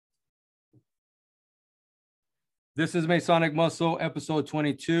This is Masonic Muscle, episode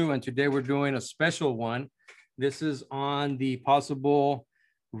 22, and today we're doing a special one. This is on the possible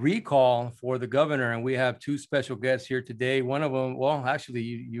recall for the governor, and we have two special guests here today. One of them, well, actually,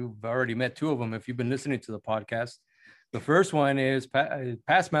 you've already met two of them if you've been listening to the podcast. The first one is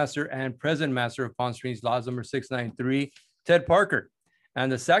past master and present master of Palm Springs Laws number 693, Ted Parker.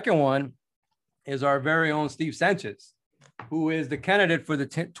 And the second one is our very own Steve Sanchez, who is the candidate for the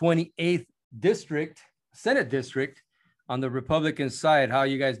 28th district, Senate district on the Republican side. How are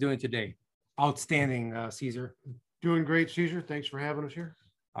you guys doing today? Outstanding, Caesar. Doing great, Caesar. Thanks for having us here.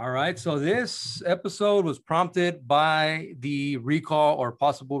 All right. So this episode was prompted by the recall or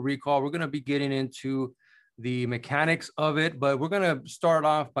possible recall. We're going to be getting into the mechanics of it, but we're going to start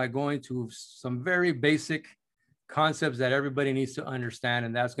off by going to some very basic concepts that everybody needs to understand,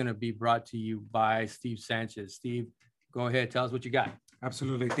 and that's going to be brought to you by Steve Sanchez. Steve, go ahead. Tell us what you got.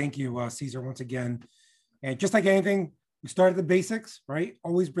 Absolutely. Thank you, Caesar, once again. And just like anything, we start at the basics, right?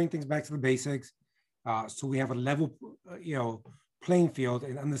 Always bring things back to the basics. So we have a level, playing field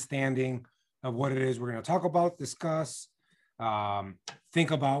and understanding of what it is we're going to talk about, discuss,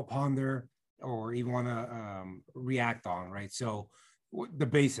 think about, ponder, or even want to react on, right? So the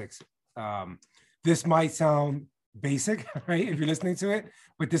basics. This might sound basic, right, if you're listening to it,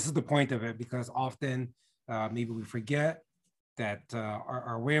 but this is the point of it, because often maybe we forget that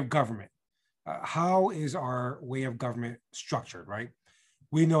our way of government, how is our way of government structured, right?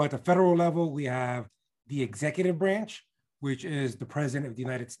 We know at the federal level, we have the executive branch, which is the president of the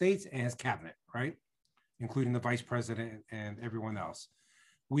United States and his cabinet, right? Including the vice president and everyone else.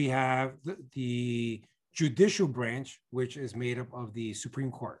 We have the judicial branch, which is made up of the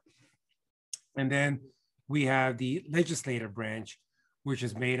Supreme Court. And then we have the legislative branch, which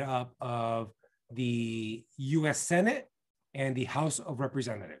is made up of the US Senate and the House of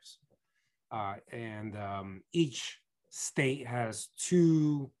Representatives. Each state has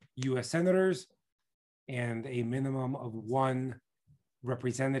 2 US senators and a minimum of 1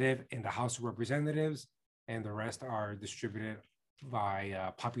 representative in the House of Representatives, and the rest are distributed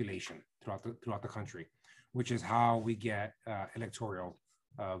by population throughout the country, which is how we get electoral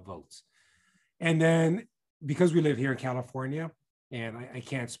votes. And then, because we live here in California, and I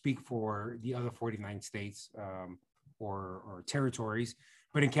can't speak for the other 49 states or territories,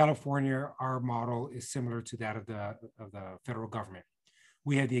 but in California, our model is similar to that of the federal government.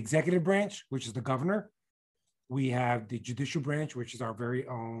 We have the executive branch, which is the governor. We have the judicial branch, which is our very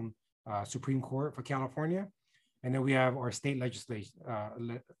own Supreme Court for California. And then we have our state legislators,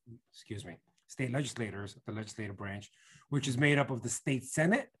 the legislative branch, which is made up of the state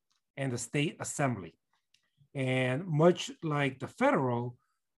Senate and the state assembly. And much like the federal,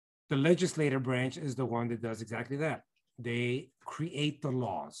 the legislative branch is the one that does exactly that. They create the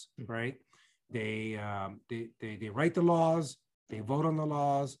laws, right? They write the laws, they vote on the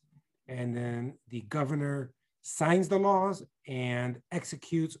laws, and then the governor signs the laws and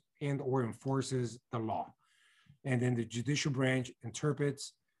executes and or enforces the law. And then the judicial branch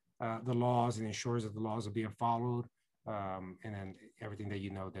interprets the laws and ensures that the laws are being followed, and then everything that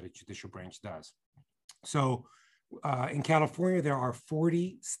you know that a judicial branch does. So in California, there are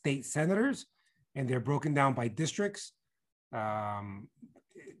 40 state senators, and they're broken down by districts,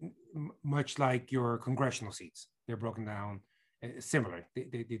 much like your congressional seats. They're broken down similar.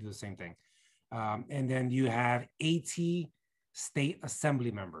 They do the same thing. And then you have 80 state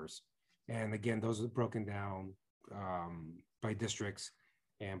assembly members. And again, those are broken down by districts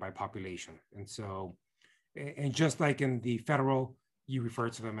and by population. And so, and just like in the federal, you refer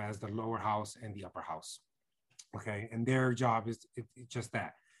to them as the lower house and the upper house. Okay, and their job is just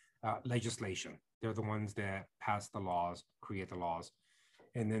that, legislation. They're the ones that pass the laws, create the laws.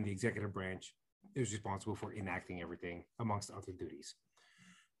 And then the executive branch is responsible for enacting everything, amongst other duties.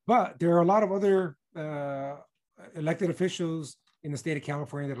 But there are a lot of other elected officials in the state of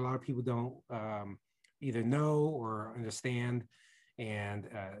California that a lot of people don't either know or understand. And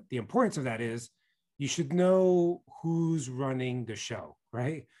the importance of that is you should know who's running the show,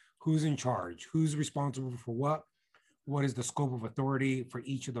 right? Who's in charge, who's responsible for what is the scope of authority for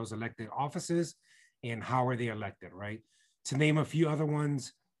each of those elected offices, and how are they elected, right? To name a few other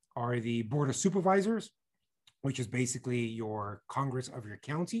ones are the Board of Supervisors, which is basically your Congress of your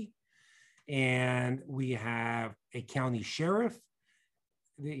county. And we have a county sheriff.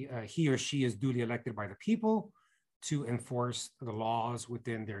 He or she is duly elected by the people to enforce the laws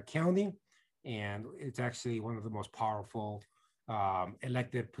within their county. And it's actually one of the most powerful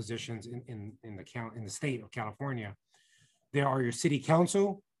elected positions in the state of California. There are your city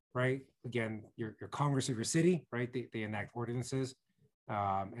council, right? Again, your Congress of your city, right? They enact ordinances.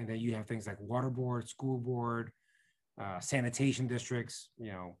 And then you have things like water board, school board, sanitation districts,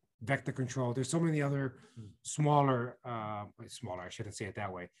 vector control. There's so many other smaller, I shouldn't say it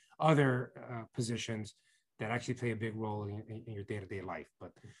that way, other positions that actually play a big role in your day-to-day life.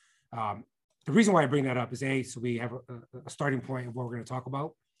 But the reason why I bring that up is so we have a starting point of what we're going to talk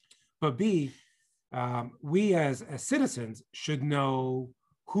about, but B, we as citizens should know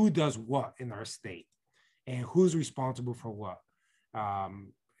who does what in our state and who's responsible for what. I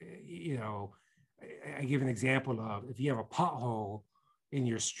give an example of, if you have a pothole in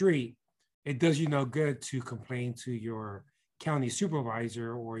your street, it does you no good to complain to your county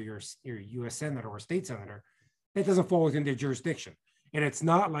supervisor or your U.S. senator or state senator. That doesn't fall within their jurisdiction. And it's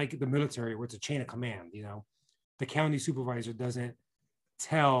not like the military where it's a chain of command. The county supervisor doesn't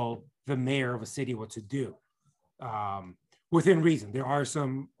tell the mayor of a city what to do. Within reason, there are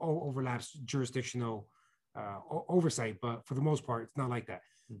some overlaps, jurisdictional oversight, but for the most part, it's not like that.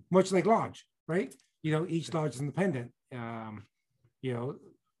 Much like lodge, right? Each lodge is independent.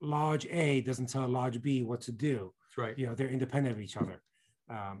 Lodge A doesn't tell Lodge B what to do. That's right. They're independent of each other.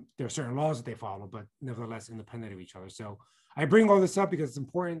 There are certain laws that they follow, but nevertheless independent of each other. So I bring all this up because it's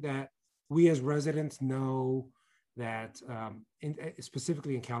important that we as residents know that,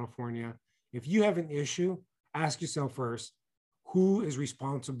 specifically in California, if you have an issue, ask yourself first, who is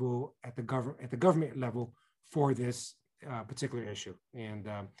responsible at the government level for this particular issue? And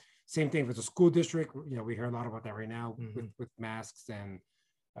same thing with the school district. We hear a lot about that right now with masks and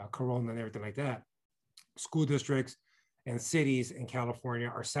Corona and everything like that. School districts and cities in California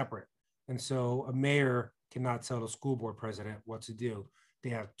are separate. And so a mayor cannot tell the school board president what to do. They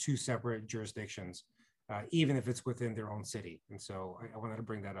have two separate jurisdictions, even if it's within their own city. And so I wanted to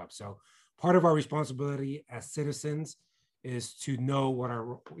bring that up. So part of our responsibility as citizens is to know what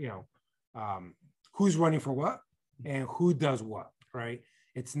who's running for what and who does what, right?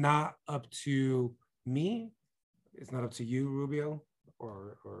 It's not up to me. It's not up to you, Rubio,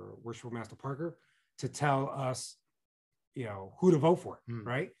 or Worshipful Master Parker, to tell us, who to vote for,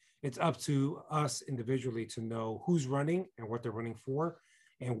 right? It's up to us individually to know who's running and what they're running for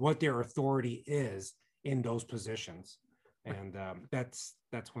and what their authority is in those positions. And that's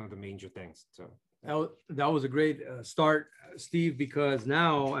one of the major things. So that was a great start, Steve, because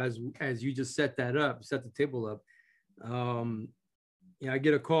now as you just set the table up, I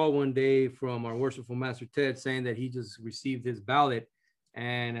get a call one day from our Worshipful Master Ted saying that he just received his ballot,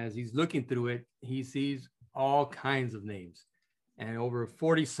 and as he's looking through it, he sees all kinds of names and over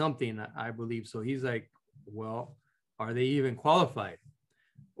 40 something, I believe. So he's like, well, are they even qualified?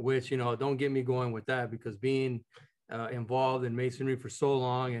 Which, don't get me going with that, because being involved in Masonry for so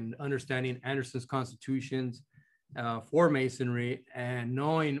long and understanding Anderson's constitutions for Masonry, and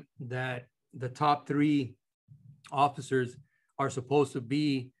knowing that the top 3 officers are supposed to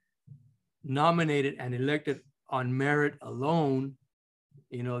be nominated and elected on merit alone,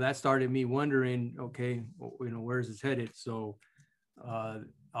 that started me wondering, okay, where's this headed? So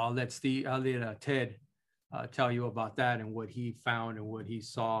I'll let Ted tell you about that and what he found and what he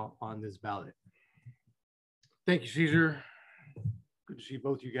saw on this ballot. Thank you, Caesar. Good to see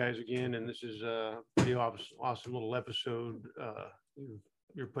both you guys again. And this is a pretty awesome little episode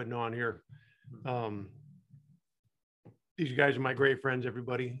you're putting on here. These guys are my great friends,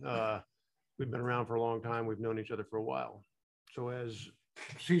 everybody. We've been around for a long time. We've known each other for a while. So as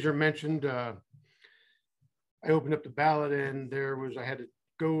Caesar mentioned, I opened up the ballot, and I had to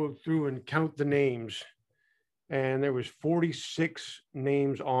go through and count the names. And there was 46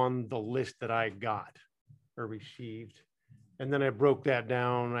 names on the list that I got or received. And then I broke that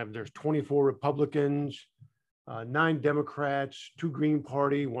down. There's 24 Republicans, 9 Democrats, 2 Green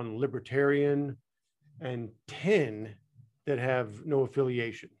Party, 1 Libertarian, and 10 that have no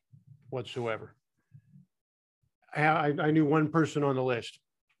affiliation whatsoever. I knew one person on the list.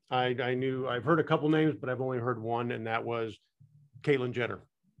 I've heard a couple names, but I've only heard one, and that was Caitlyn Jenner.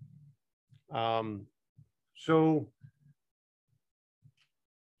 So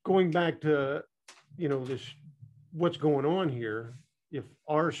going back to, what's going on here, if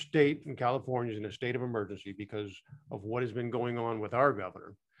our state in California is in a state of emergency because of what has been going on with our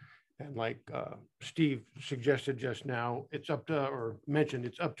governor, and like Steve suggested just now, it's up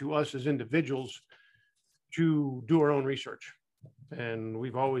to us as individuals to do our own research. And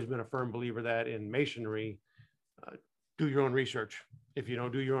we've always been a firm believer that in Masonry, do your own research. If you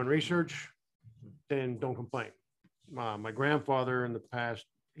don't do your own research, then don't complain. My grandfather in the past,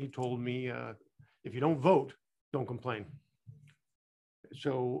 he told me, if you don't vote, don't complain.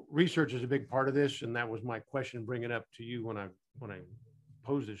 So research is a big part of this. And that was my question, bringing it up to you when I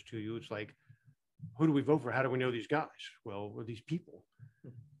posed this to you. It's like, who do we vote for? How do we know these guys? Well, we're these people.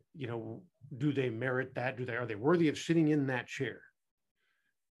 do they merit that? Are they worthy of sitting in that chair?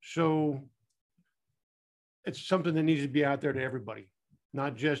 So it's something that needs to be out there to everybody,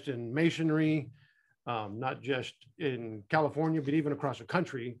 not just in masonry, not just in California, but even across the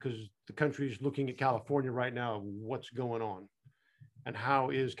country, because the country is looking at California right now, what's going on and how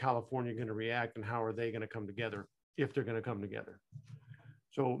is California going to react and how are they going to come together if they're going to come together.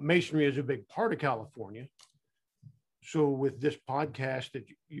 So masonry is a big part of California. So with this podcast that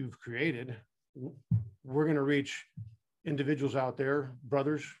you've created, we're going to reach individuals out there,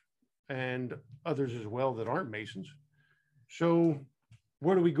 brothers and others as well that aren't Masons. So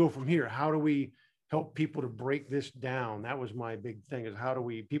where do we go from here? How do we help people to break this down? That was my big thing, is how do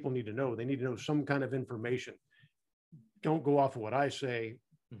we, people need to know, they need to know some kind of information. Don't go off of what I say,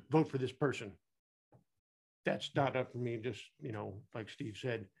 vote for this person. That's not up for me. Just, you know, like Steve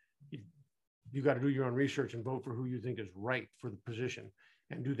said, you got to do your own research and vote for who you think is right for the position.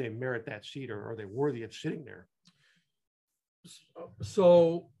 And do they merit that seat, or are they worthy of sitting there?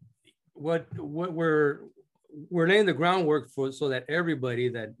 So what we're laying the groundwork for, so that everybody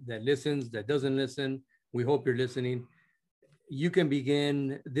that listens, that doesn't listen, we hope you're listening, you can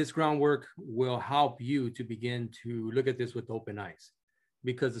begin, this groundwork will help you to begin to look at this with open eyes,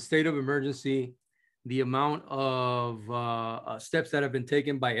 because the state of emergency, the amount of steps that have been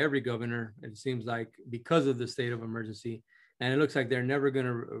taken by every governor, it seems like, because of the state of emergency, and it looks like they're never going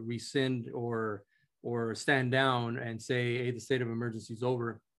to rescind or stand down and say, hey, the state of emergency is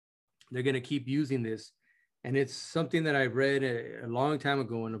over. They're going to keep using this. And it's something that I read a long time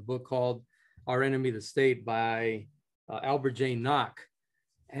ago in a book called Our Enemy, the State, by Albert J. Nock.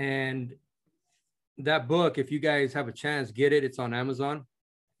 And that book, if you guys have a chance, get it. It's on Amazon.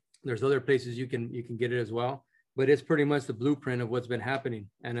 There's other places you can get it as well. But it's pretty much the blueprint of what's been happening.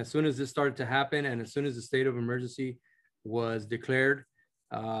 And as soon as this started to happen, and as soon as the state of emergency was declared,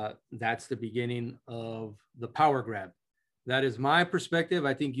 that's the beginning of the power grab. That is my perspective.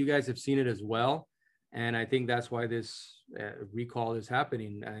 I think you guys have seen it as well. And I think that's why this recall is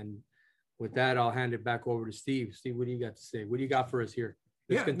happening. And with that, I'll hand it back over to Steve. Steve, what do you got to say? What do you got for us here?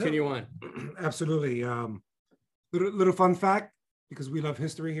 Let's continue on. Absolutely. Little fun fact, because we love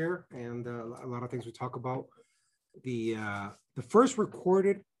history here, and a lot of things we talk about. The first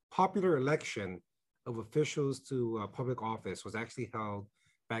recorded popular election of officials to public office was actually held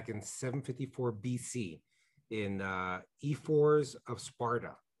back in 754 BC in Ephors of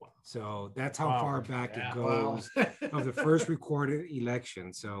Sparta. So that's how far back it goes of the first recorded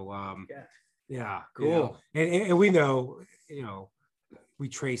election. So yeah, cool. You know, and we know, you know, we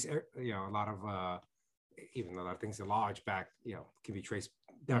trace, you know, a lot of even a lot of things in Lodge back, you know, can be traced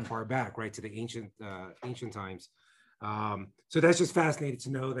that far back, right, to the ancient times. So that's just fascinating to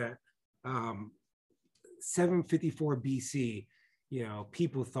know that 754 BC, you know,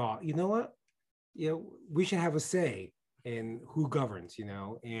 people thought, you know what, you know, we should have a say in who governs, you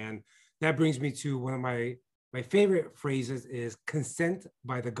know. And that brings me to one of my favorite phrases is consent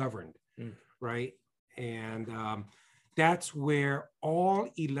by the governed, right? And that's where all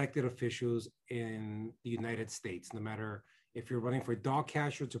elected officials in the United States, no matter if you're running for dog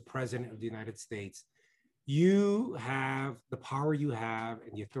catcher to president of the United States, you have the power you have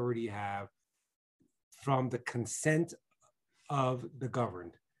and the authority you have from the consent of the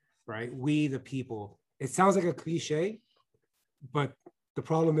governed, right? We, the people. It sounds like a cliche, but the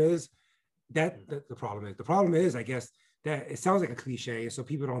problem is, I guess, that it sounds like a cliche, so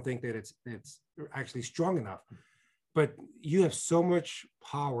people don't think that it's actually strong enough. But you have so much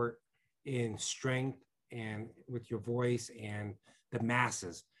power in strength and with your voice and the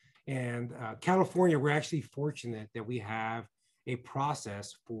masses. And California, we're actually fortunate that we have a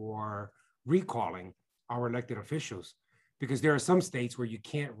process for recalling our elected officials, because there are some states where you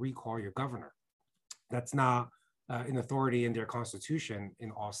can't recall your governor. That's not an authority in their constitution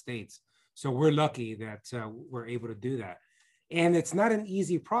in all states. So we're lucky that we're able to do that. And it's not an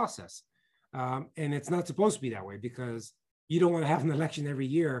easy process. And it's not supposed to be that way, because you don't want to have an election every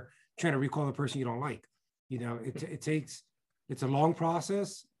year trying to recall a person you don't like. You know, it's a long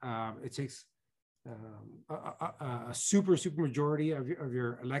process. It takes a super majority of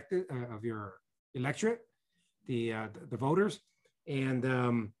your electorate, the voters.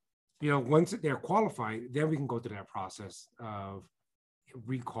 And, you know, once they're qualified, then we can go through that process of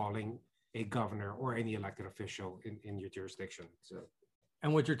recalling a governor or any elected official in your jurisdiction. So.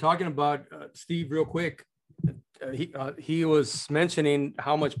 And what you're talking about, Steve, real quick, he was mentioning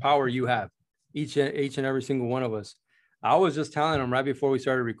how much power you have, each and every single one of us. I was just telling him right before we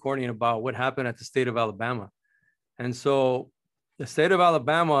started recording about what happened at the state of Alabama. And so the state of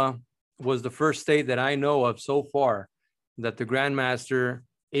Alabama was the first state that I know of so far that the Grandmaster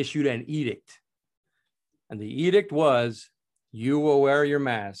issued an edict. And the edict was, you will wear your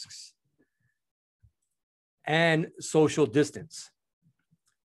masks and social distance.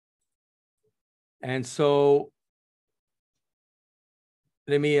 And so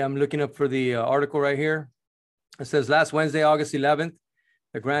I'm looking up for the article right here. It says last Wednesday, August 11th,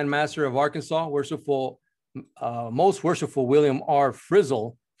 the Grand Master of Arkansas, most worshipful William R.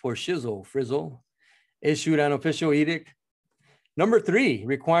 Frizzle, for Shizzle, Frizzle, issued an official edict. Number 3,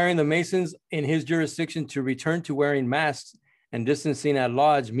 requiring the Masons in his jurisdiction to return to wearing masks and distancing at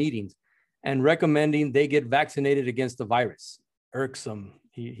lodge meetings, and recommending they get vaccinated against the virus. Irksome,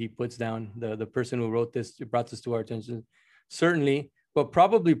 he puts down, the person who wrote this, brought this to our attention. Certainly, but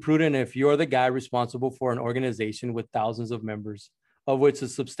probably prudent if you're the guy responsible for an organization with thousands of members, of which a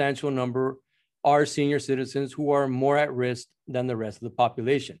substantial number are senior citizens who are more at risk than the rest of the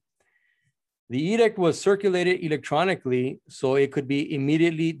population. The edict was circulated electronically so it could be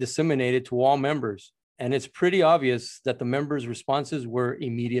immediately disseminated to all members. And it's pretty obvious that the members' responses were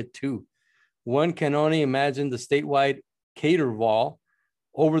immediate too. One can only imagine the statewide caterwaul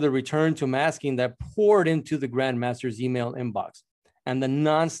over the return to masking that poured into the Grand Master's email inbox and the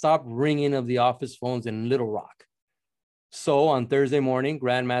nonstop ringing of the office phones in Little Rock. So on Thursday morning,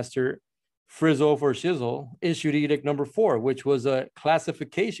 Grand Master Frizzle for Shizzle issued edict number 4, which was a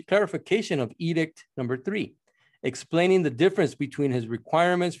clarification of edict number 3, explaining the difference between his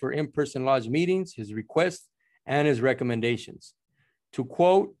requirements for in-person lodge meetings, his requests, and his recommendations. To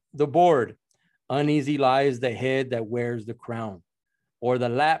quote the board, uneasy lies the head that wears the crown, or the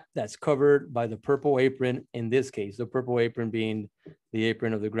lap that's covered by the purple apron, in this case, the purple apron being the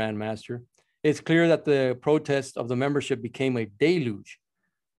apron of the Grand Master. It's clear that the protest of the membership became a deluge.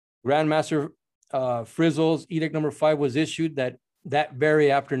 Grand Master Frizzle's edict number 5 was issued that very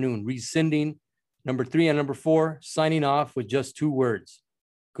afternoon, rescinding number 3 and number 4, signing off with just 2 words: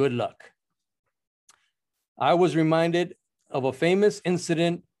 good luck. I was reminded of a famous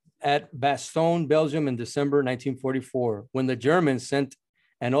incident at Bastogne, Belgium in December 1944, when the Germans sent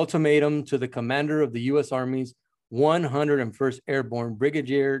an ultimatum to the commander of the U.S. Army's 101st Airborne,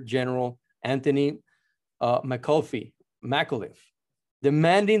 Brigadier General Anthony McAuliffe,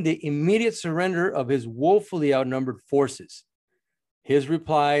 demanding the immediate surrender of his woefully outnumbered forces. His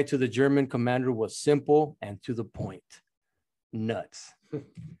reply to the German commander was simple and to the point: nuts.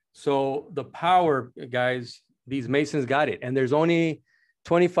 So the power, guys, these Masons got it. And there's only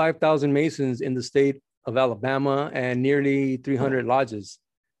 25,000 Masons in the state of Alabama and nearly 300 lodges.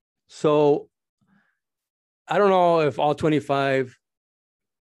 So I don't know if all 25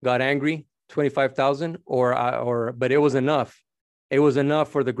 got angry, 25,000, but it was enough. It was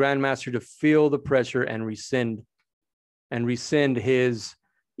enough for the Grand Master to feel the pressure and rescind his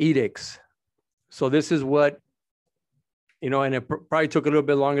edicts. So this is what, and it probably took a little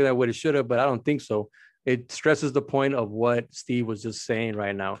bit longer than what it should have, but I don't think so. It stresses the point of what Steve was just saying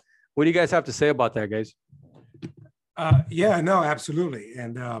right now. What do you guys have to say about that, guys? Yeah, no, absolutely.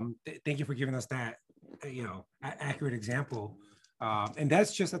 And thank you for giving us that, accurate example. And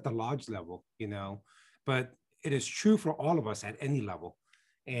that's just at the lodge level, but it is true for all of us at any level.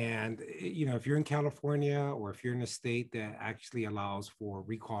 And, if you're in California or if you're in a state that actually allows for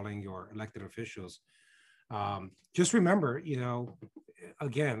recalling your elected officials, just remember,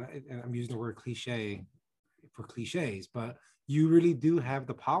 again, and I'm using the word cliche for cliches, but you really do have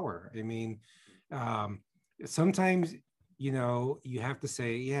the power. I mean, sometimes, you have to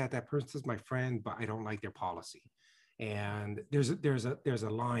say, yeah, that person's my friend, but I don't like their policy. And there's a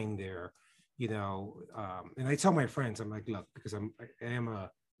line there, and I tell my friends, I'm like, look, because I am a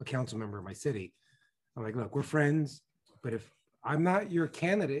council member of my city. I'm like, look, we're friends, but if I'm not your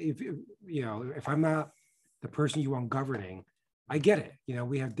candidate, if I'm not the person you want governing, I get it.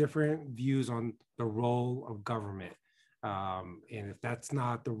 We have different views on the role of government. And if that's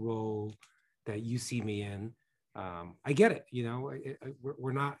not the role that you see me in, I get it.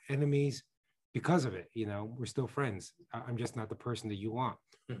 We're not enemies because of it. We're still friends. I'm just not the person that you want.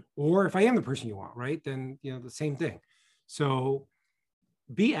 Or if I am the person you want, right, then, the same thing. So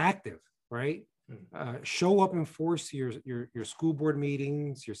be active, right? Show up and force your school board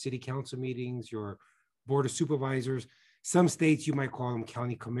meetings, your city council meetings, your board of supervisors. Some states you might call them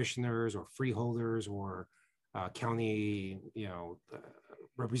county commissioners or freeholders or county,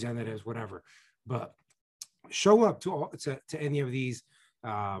 representatives, whatever. But show up to any of these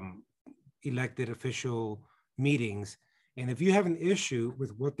elected official meetings. And if you have an issue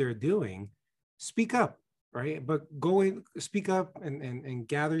with what they're doing, speak up, right? But speak up and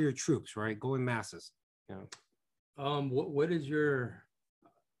gather your troops, right? Go in masses. What is your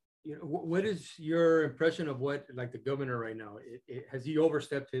You know, what is your impression of what, like the governor right now? Has he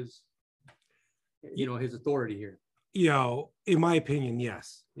overstepped his, his authority here? In my opinion,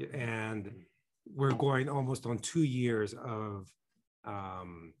 yes. And we're going almost on 2 years of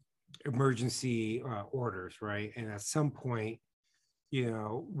emergency orders, right? And at some point,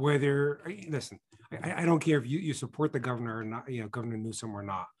 listen, I don't care if you support the governor or not, Governor Newsom or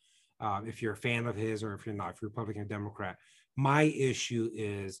not, if you're a fan of his or if you're not, if you're Republican or Democrat. My issue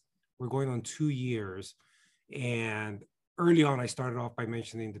is we're going on 2 years. And early on, I started off by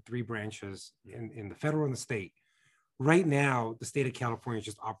mentioning the 3 branches in the federal and the state. Right now, the state of California is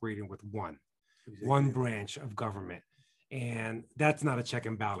just operating with one branch of government. And that's not a check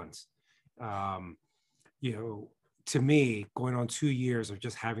and balance. To me, going on 2 years of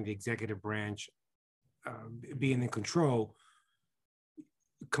just having the executive branch being in control,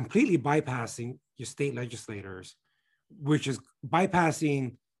 completely bypassing your state legislators, which is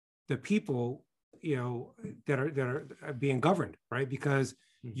bypassing the people, that are being governed, right? Because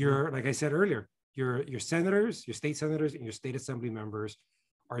you're, like I said earlier, your senators, your state senators, and your state assembly members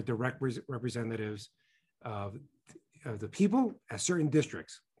are direct representatives of the people at certain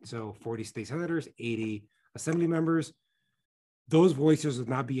districts. So 40 state senators, 80 assembly members. Those voices are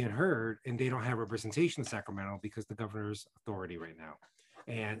not being heard, and they don't have representation in Sacramento because the governor's authority right now.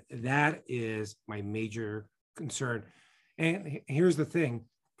 And that is my major concern. And here's the thing,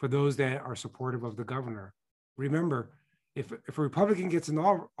 for those that are supportive of the governor, remember, if a Republican gets in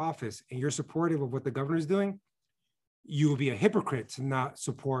office and you're supportive of what the governor is doing, you will be a hypocrite to not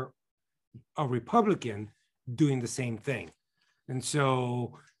support a Republican doing the same thing. And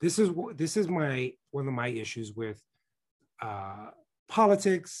so this is one of my issues with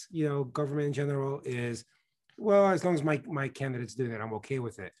politics, government in general is, well, as long as my candidate's doing it, I'm okay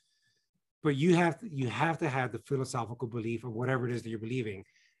with it. But you have to have the philosophical belief of whatever it is that you're believing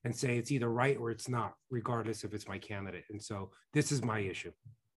and say it's either right or it's not, regardless if it's my candidate. And so this is my issue.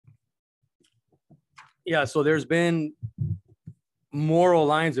 Yeah, so there's been moral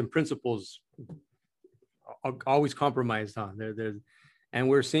lines and principles always compromised on there, and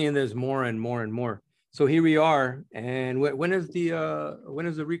we're seeing this more and more and more. So here we are, and when is the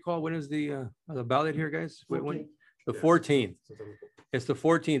recall? When is the ballot here, guys? When? The 14th. It's the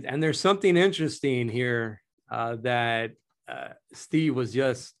 14th, and there's something interesting here that Steve was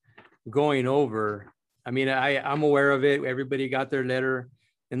just going over. I mean, I'm aware of it. Everybody got their letter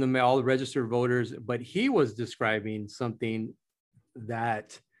in the mail, all the registered voters, but he was describing something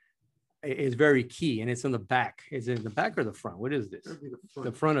that is very key, and it's in the back. Is it in the back or the front? What is this?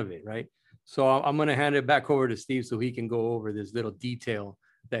 The front of it, right? So I'm going to hand it back over to Steve so he can go over this little detail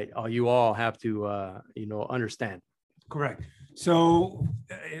that you all have to, understand. Correct. So,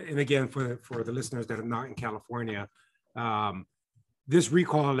 and again, for the listeners that are not in California, this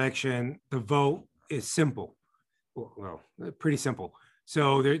recall election, the vote is simple. Well, pretty simple.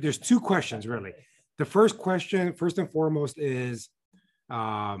 So there's 2 questions, really. The first question, first and foremost, is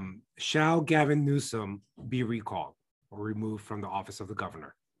shall Gavin Newsom be recalled or removed from the office of the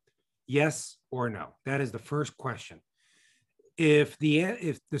governor? Yes or no? That is the first question. If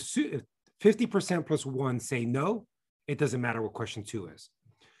the 50% plus 1 say no, it doesn't matter what question 2 is.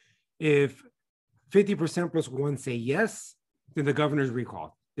 If 50% plus 1 say yes, then the governor is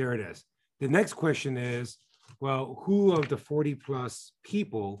recalled. There it is. The next question is, well, who of the 40 plus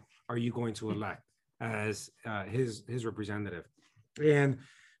people are you going to elect as his representative? And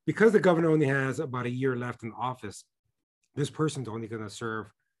because the governor only has about a year left in office, this person's only going to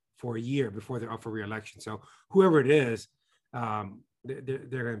serve for a year before they're up for re-election. So whoever it is, they're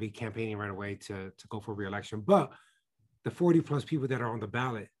going to be campaigning right away to go for re-election. But the 40 plus people that are on the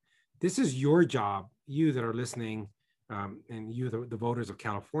ballot, this is your job, you that are listening, and you, the voters of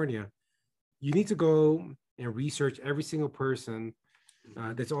California, you need to go and research every single person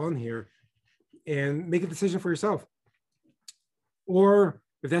that's on here and make a decision for yourself. Or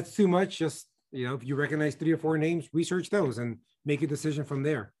if that's too much, just, if you recognize 3 or 4 names, research those and make a decision from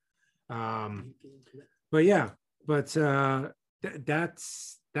there. That's what's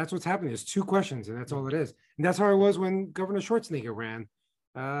happening. There's 2 questions, and that's all it is. And that's how it was when Governor Schwarzenegger ran.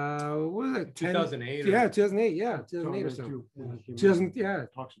 What was it? 2008? Yeah, 2008. Yeah, 2008 or so. 2000. Yeah,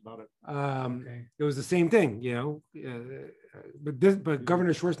 talks about it. Okay. It was the same thing, but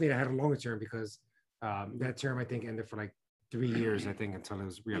Governor Schwarzenegger had a longer term because that term, I think, ended for like 3 years, I think, until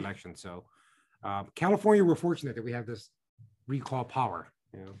his re-election. So California, we're fortunate that we have this recall power.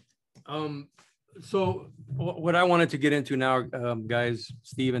 So what I wanted to get into now, guys,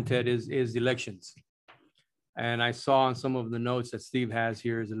 Steve and Ted, is elections. And I saw on some of the notes that Steve has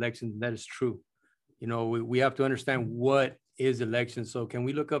here is elections. That is true. We have to understand what is election. So can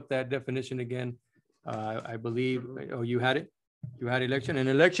we look up that definition again? I believe, oh, you had it? You had election. An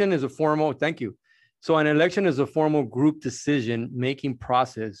election is a formal, thank you. So an election is a formal group decision-making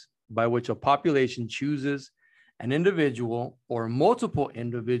process by which a population chooses an individual or multiple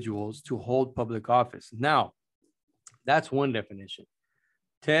individuals to hold public office. Now, that's one definition.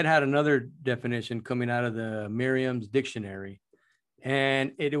 Ted had another definition coming out of the Merriam's dictionary.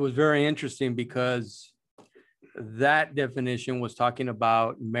 And it was very interesting because that definition was talking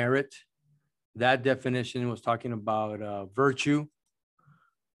about merit. That definition was talking about virtue.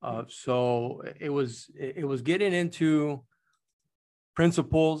 So it was getting into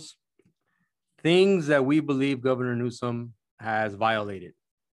principles, things that we believe Governor Newsom has violated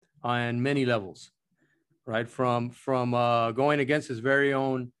on many levels, right? From going against his very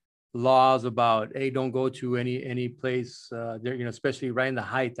own laws about, hey, don't go to any place there, you know, especially right in the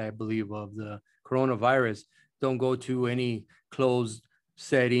height, I believe, of the coronavirus. Don't go to any closed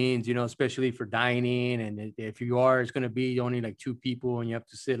settings, you know, especially for dining. And if you are, it's going to be only like 2 people and you have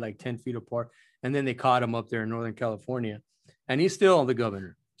to sit like 10 feet apart. And then they caught him up there in Northern California, and he's still the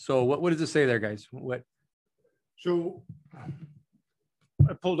governor. So what does it say there, guys? What? So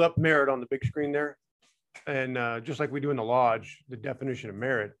I pulled up merit on the big screen there. And just like we do in the lodge, the definition of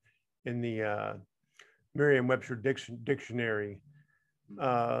merit in the Merriam-Webster dictionary,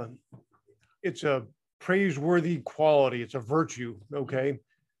 it's a praiseworthy quality. It's a virtue, okay?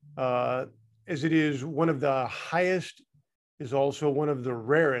 As it is one of the highest, is also one of the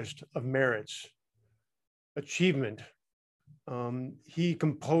rarest of merits. Achievement. He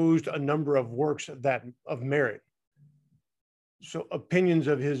composed a number of works of merit. So opinions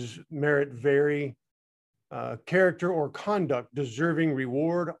of his merit vary. Character or conduct deserving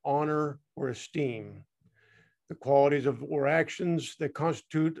reward, honor, or esteem. The qualities of or actions that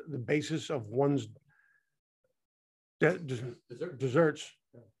constitute the basis of one's deserts.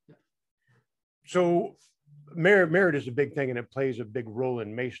 So merit is a big thing, and it plays a big role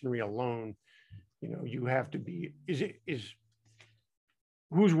in masonry alone. You know, you have to be,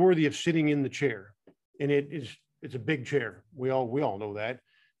 who's worthy of sitting in the chair? And it's a big chair. We all know that.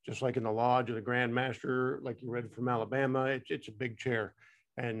 Just like in the lodge or the Grand Master, like you read from Alabama, it's a big chair.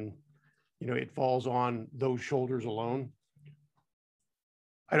 And, you know, it falls on those shoulders alone.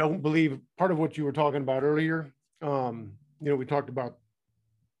 I don't believe part of what you were talking about earlier, you know, we talked about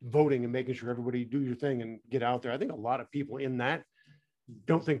voting and making sure everybody do your thing and get out there. I think a lot of people in that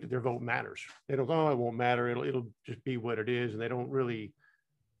don't think that their vote matters. They don't, oh, it won't matter. It'll just be what it is. And they don't really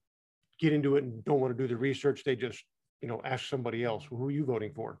get into it and don't want to do the research. They just, you know, ask somebody else, well, who are you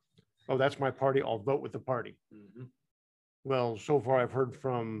voting for? Oh, that's my party. I'll vote with the party. Mm-hmm. Well, so far I've heard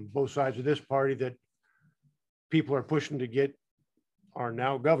from both sides of this party that people are pushing to get our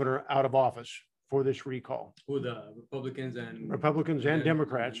now governor out of office for this recall. Who, the Republicans and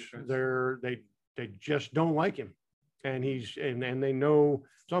Democrats. They just don't like him, and and they know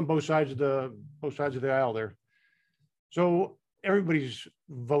it's on both sides of the aisle there. So everybody's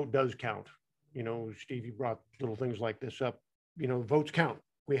vote does count. You know, Steve, you brought little things like this up. You know, votes count.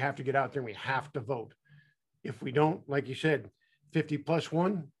 We have to get out there and we have to vote. If we don't, like you said,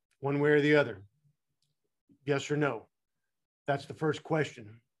 50+1, one way or the other. Yes or no? That's the first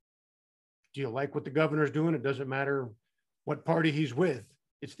question. Do you like what the governor's doing? It doesn't matter what party he's with.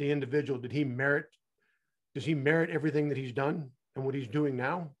 It's the individual. Does he merit everything that he's done and what he's doing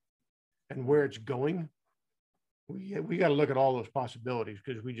now and where it's going? We got to look at all those possibilities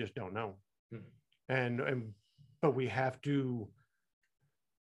because we just don't know. But we have to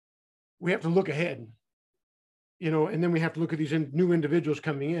look ahead, you know, and then we have to look at these new individuals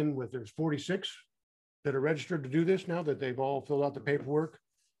coming in with, there's 46 that are registered to do this now, that they've all filled out the paperwork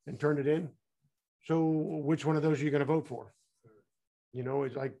and turned it in. So which one of those are you going to vote for? You know,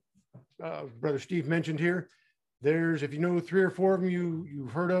 it's like Brother Steve mentioned here, if you know 3 or 4 of them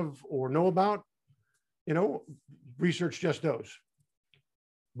you've heard of or know about, you know, research just those.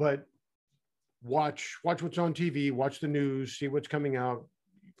 But watch what's on TV, watch the news, see what's coming out,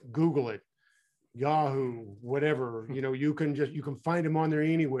 Google it, Yahoo, whatever, you know, you can find them on there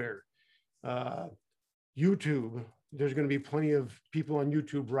anywhere. YouTube, there's going to be plenty of people on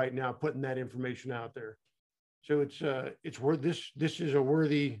YouTube right now putting that information out there. So it's worth this is a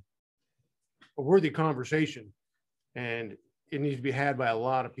worthy conversation, and it needs to be had by a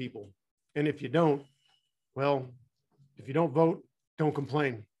lot of people. And if you don't vote, don't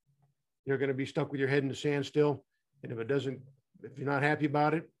complain. You're going to be stuck with your head in the sand still. And if you're not happy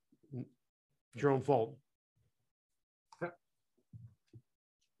about it, it's your own fault.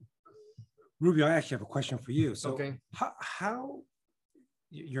 Rubio, I actually have a question for you. So okay. How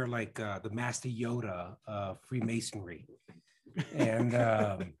you're like the Master Yoda of Freemasonry. And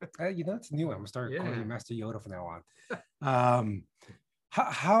it's new. I'm gonna start calling you Master Yoda from now on.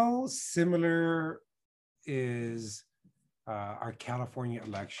 How similar is our California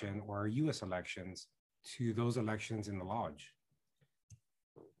election or our U.S. elections to those elections in the lodge?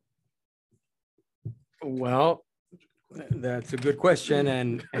 Well, that's a good question,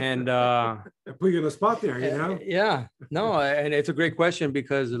 and I put you on the spot there, yeah, no, and it's a great question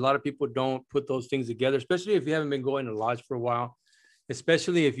because a lot of people don't put those things together, especially if you haven't been going to lodge for a while,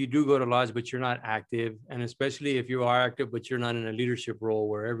 especially if you do go to lodge but you're not active, and especially if you are active but you're not in a leadership role.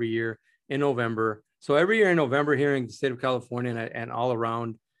 Where every year in November here in the state of California and all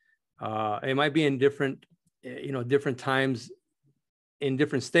around, it might be in different times in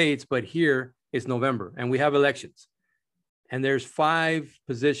different states, but here it's November and we have elections. And there's 5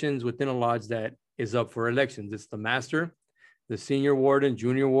 positions within a lodge that is up for elections. It's the master, the senior warden,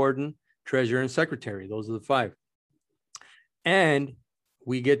 junior warden, treasurer, and secretary. Those are the 5. And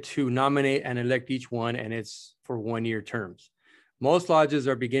we get to nominate and elect each one, and it's for 1-year terms. Most lodges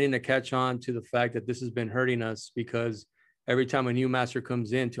are beginning to catch on to the fact that this has been hurting us, because every time a new master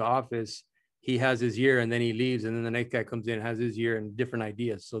comes into office, he has his year and then he leaves, and then the next guy comes in and has his year and different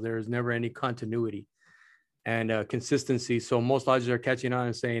ideas. So there is never any continuity and consistency. So most lodges are catching on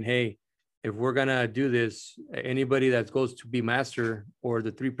and saying, hey, if we're gonna do this, anybody that goes to be master or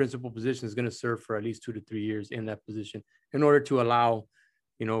the 3 principal positions is gonna serve for at least 2 to 3 years in that position in order to allow,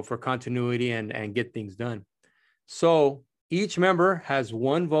 for continuity and get things done. So each member has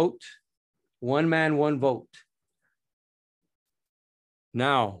 1 vote, 1 man, 1 vote.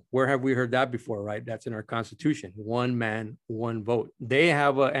 Now, where have we heard that before, right? That's in our Constitution. 1 man, 1 vote. They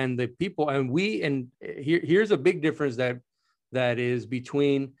have and the people, and here's a big difference that is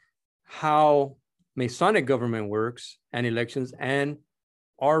between how Masonic government works and elections and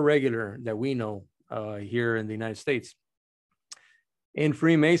our regular that we know here in the United States. In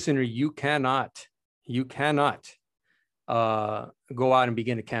Freemasonry, you cannot go out and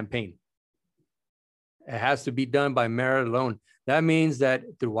begin a campaign. It has to be done by merit alone. That means that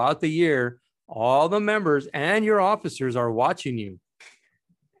throughout the year, all the members and your officers are watching you.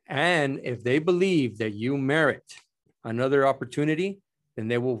 And if they believe that you merit another opportunity, then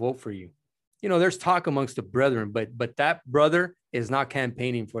they will vote for you. There's talk amongst the brethren, but that brother is not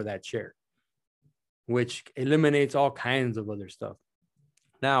campaigning for that chair, which eliminates all kinds of other stuff.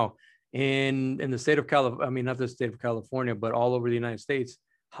 Now, in the state of California, not the state of California, but all over the United States,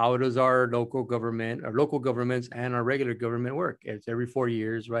 how does our local governments and our regular government work? It's every 4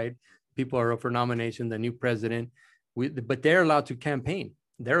 years, right? People are up for nomination, the new president, but they're allowed to campaign.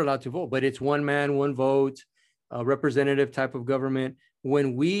 They're allowed to vote, but it's 1 man, 1 vote, a representative type of government.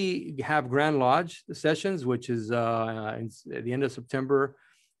 When we have Grand Lodge sessions, which is at the end of September,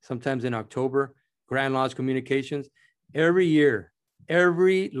 sometimes in October, Grand Lodge communications, every year,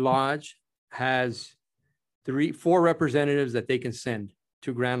 every lodge has 4 representatives that they can send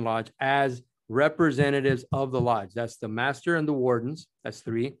to Grand Lodge as representatives of the lodge. That's the master and the wardens, that's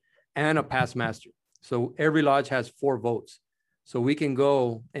 3, and a past master. So every lodge has 4 votes. So we can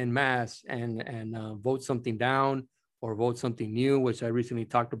go en masse and vote something down or vote something new, which I recently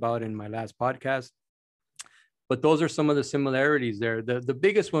talked about in my last podcast. But those are some of the similarities there. The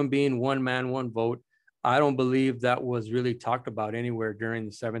biggest one being 1 man, 1 vote. I don't believe that was really talked about anywhere during the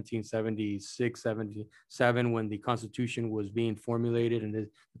 1776, 77, when the Constitution was being formulated and the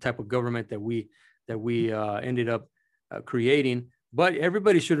type of government that we ended up creating. But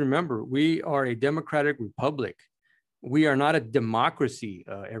everybody should remember, we are a democratic republic. We are not a democracy,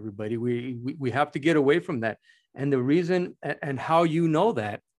 everybody. We have to get away from that. And the reason and how you know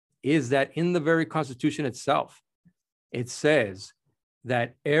that is that in the very Constitution itself, it says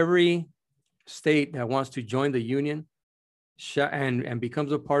that every state that wants to join the union and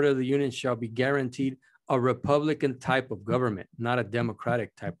becomes a part of the union shall be guaranteed a Republican type of government, not a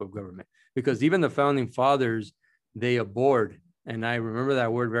democratic type of government. Because even the founding fathers, they abhorred, and I remember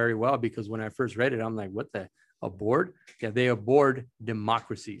that word very well, because when I first read it, I'm like, what the abhorred? Yeah, they abhorred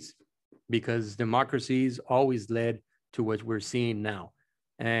democracies, because democracies always led to what we're seeing now.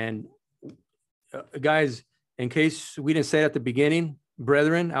 And guys, in case we didn't say it at the beginning,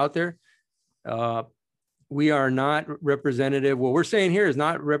 brethren out there, we are not representative. What we're saying here is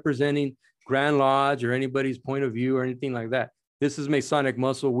not representing Grand Lodge or anybody's point of view or anything like that. This is Masonic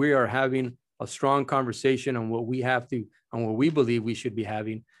Muscle. We are having a strong conversation on what we have to, on what we believe we should be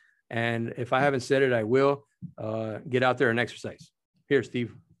having. And if I haven't said it, I will. Get out there and exercise. Here,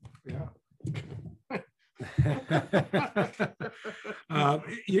 Steve. Yeah.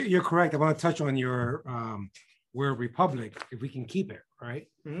 You're correct. I want to touch on your we're a republic if we can keep it, right?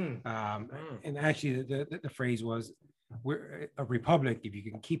 And actually the phrase was we're a republic if you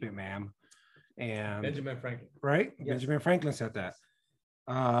can keep it, ma'am. And Benjamin Franklin. right? Yes. Benjamin Franklin said that.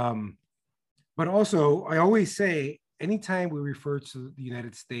 But also, I always say, anytime we refer to the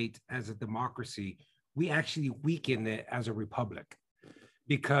United States as a democracy, we actually weaken it as a republic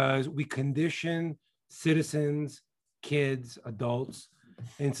because we condition citizens, kids, adults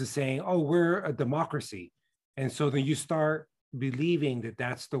into saying, oh, we're a democracy. And so then you start believing that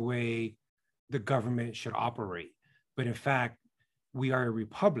that's the way the government should operate. But in fact, we are a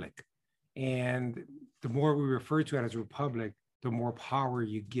republic. And the more we refer to it as a republic, the more power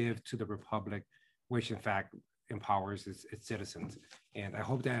you give to the republic, which in fact empowers its citizens. And I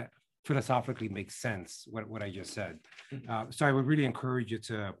hope that philosophically makes sense, what I just said. So I would really encourage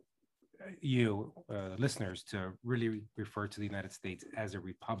you listeners to really refer to the United States as a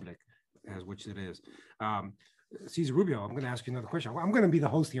republic, as which it is. Cesar Rubio, I'm going to ask you another question. I'm going to be the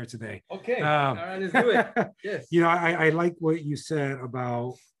host here today. Okay, all right, let's do it. Yes. You know, I like what you said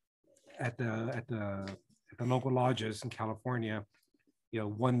about at the local lodges in California, you know,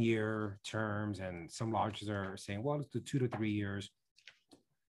 1 year terms, and some lodges are saying, well, it's the 2 to 3 years.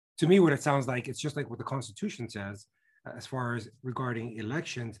 To me, what it sounds like, it's just like what the Constitution says, as far as regarding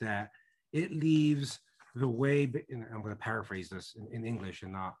elections, that it leaves the way, and I'm going to paraphrase this in English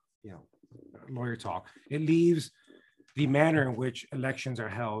and not, you know, lawyer talk. It leaves the manner in which elections are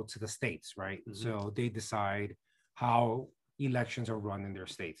held to the states, right? Mm-hmm. So they decide how elections are run in their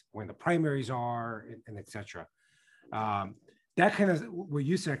states, when the primaries are, and et cetera. That kind of, what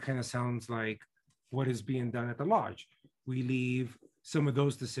you said kind of sounds like what is being done at the lodge. We leave some of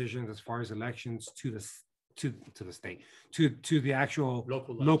those decisions as far as elections to the state, to the actual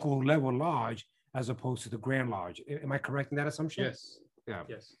local level lodge, as opposed to the Grand Lodge. Am I correct in that assumption? Yes. Yeah.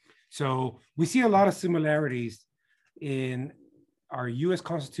 Yes. So we see a lot of similarities in our U.S.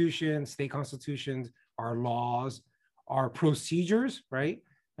 Constitution, state constitutions, our laws, our procedures, right?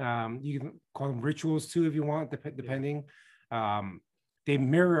 You can call them rituals too, if you want, depending. They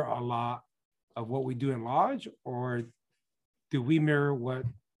mirror a lot of what we do in lodge, or do we mirror what,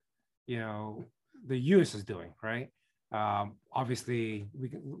 you know, the U.S. is doing, right? Obviously,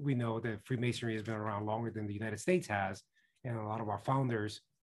 we know that Freemasonry has been around longer than the United States has, and a lot of our founders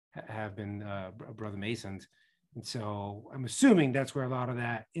have been Brother Masons. And so I'm assuming that's where a lot of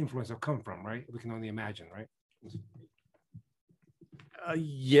that influence will come from, right? We can only imagine, right?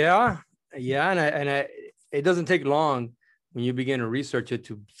 Yeah. And it doesn't take long when you begin to research it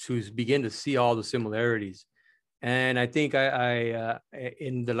to begin to see all the similarities. And I think I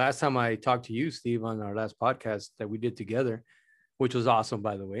in the last time I talked to you, Steve, on our last podcast that we did together, which was awesome,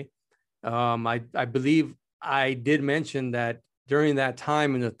 by the way, I believe I did mention that during that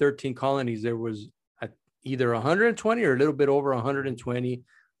time in the 13 colonies, there was either 120 or a little bit over 120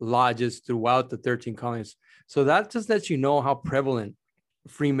 lodges throughout the 13 colonies. So that just lets you know how prevalent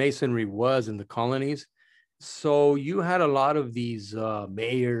Freemasonry was in the colonies. So you had a lot of these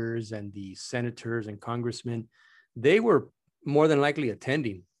mayors and the senators and congressmen. They were more than likely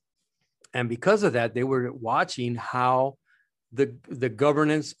attending. And because of that, they were watching how the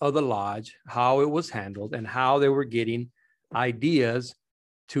governance of the lodge, how it was handled, and how they were getting ideas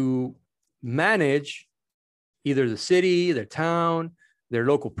to manage either the city, their town, their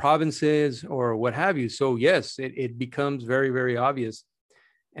local provinces, or what have you. So yes, it becomes very, very obvious.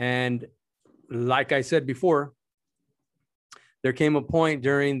 And like I said before, there came a point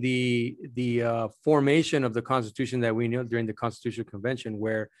during the formation of the Constitution that we knew during the Constitutional Convention,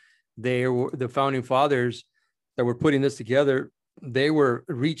 where the founding fathers that were putting this together, they were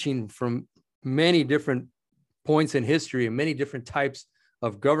reaching from many different points in history and many different types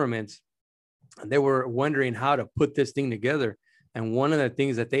of governments. And they were wondering how to put this thing together. And one of the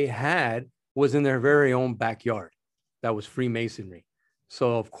things that they had was in their very own backyard. That was Freemasonry.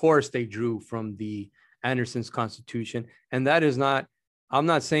 So of course they drew from the Anderson's Constitution. And that is not, I'm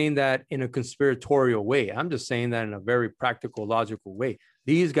not saying that in a conspiratorial way. I'm just saying that in a very practical, logical way.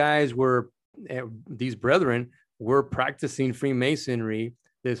 These guys were, these brethren were practicing Freemasonry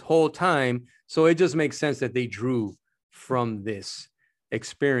this whole time. So it just makes sense that they drew from this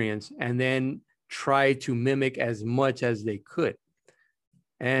experience and then try to mimic as much as they could.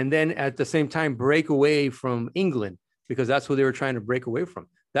 And then at the same time, break away from England, because that's what they were trying to break away from.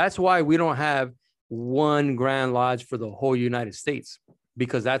 That's why we don't have one Grand Lodge for the whole United States,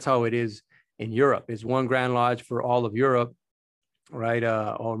 because that's how it is in Europe. It's one Grand Lodge for all of Europe, right?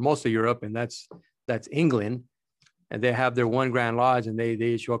 Or most of Europe, and that's England. And they have their one Grand Lodge, and they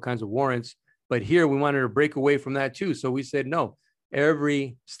issue all kinds of warrants. But here we wanted to break away from that too. So we said, no,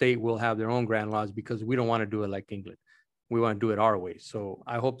 every state will have their own Grand Lodge, because we don't want to do it like England. We want to do it our way. So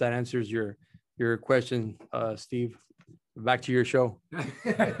I hope that answers your question, Steve. back to your show.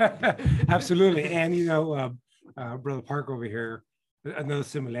 Absolutely. And, Brother Park over here, another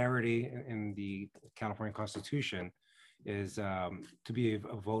similarity in the California Constitution is to be a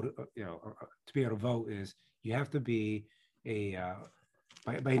vote, to be able to vote is you have to be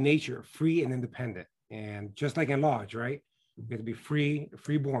by nature, free and independent. And just like in Lodge, right? You have to be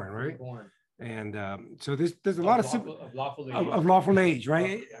freeborn, right? Freeborn. And so there's a lot of lawful age,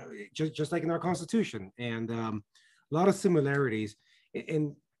 right? Just like in our Constitution, and a lot of similarities.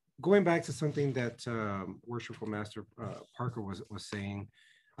 And going back to something that Worshipful Master Parker was saying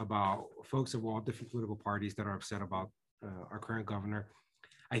about folks of all different political parties that are upset about our current governor,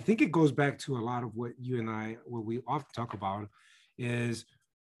 I think it goes back to a lot of what you and I, what we often talk about, is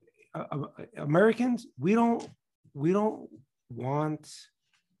Americans. We don't want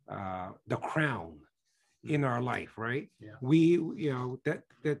the crown in our life, right? Yeah.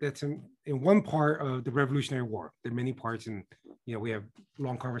 That's in one part of the Revolutionary War. There are many parts, and we have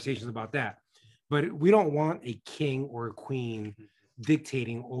long conversations about that. But we don't want a king or a queen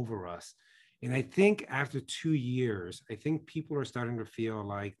dictating over us. And I think after 2 years, I think people are starting to feel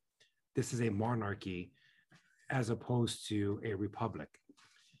like this is a monarchy as opposed to a republic.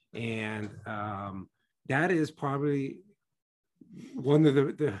 And that is probably one of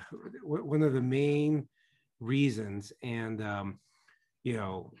the main reasons. And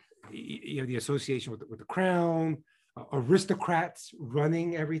the association with the crown, aristocrats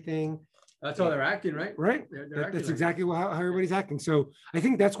running everything. That's how they're acting, right? Right. That's exactly how everybody's acting. So I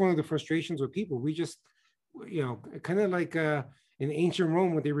think that's one of the frustrations with people. We just, kind of like in ancient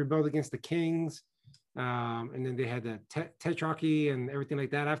Rome when they rebelled against the kings, and then they had the tetrarchy and everything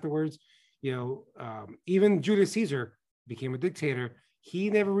like that afterwards. Even Julius Caesar became a dictator. He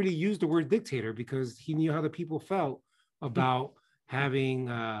never really used the word dictator because he knew how the people felt about having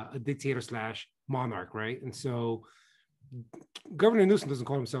a dictator / monarch, right? And so Governor Newsom doesn't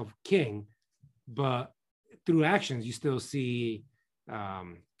call himself king, but through actions, you still see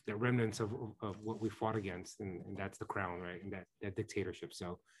the remnants of what we fought against, and that's the crown, right? And that dictatorship.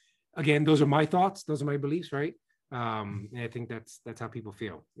 So again, those are my thoughts. Those are my beliefs, right? And I think that's how people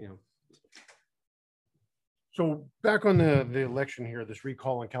feel, So back on the election here, this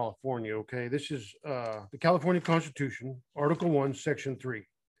recall in California, okay, this is the California Constitution, Article 1, Section 3.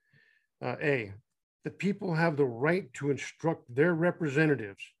 A, the people have the right to instruct their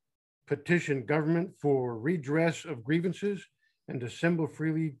representatives, petition government for redress of grievances, and assemble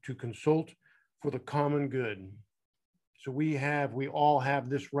freely to consult for the common good. So we all have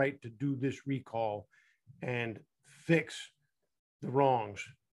this right to do this recall and fix the wrongs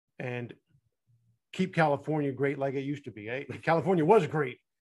and keep California great like it used to be. California was great,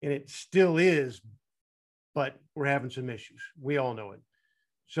 and it still is, but we're having some issues. We all know it.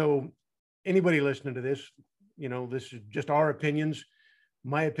 So anybody listening to this, this is just our opinions.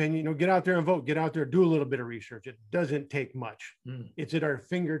 My opinion, get out there and vote. Get out there, do a little bit of research. It doesn't take much. It's at our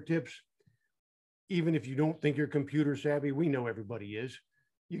fingertips. Even if you don't think you're computer savvy, we know everybody is.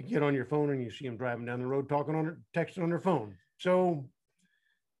 You get on your phone and you see them driving down the road, texting on their phone. So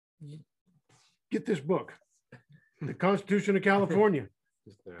get this book, The Constitution of California.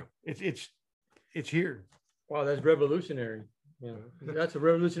 It's here. Wow, that's revolutionary. Yeah, that's a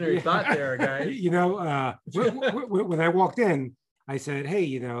revolutionary thought there, guys. When I walked in, I said,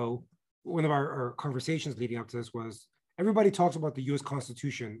 hey, one of our conversations leading up to this was everybody talks about the U.S.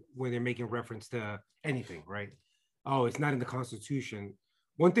 Constitution when they're making reference to anything, right? Oh, it's not in the Constitution.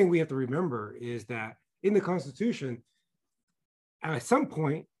 One thing we have to remember is that in the Constitution, at some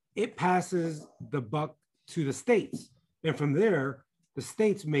point, it passes the buck to the states. And from there, the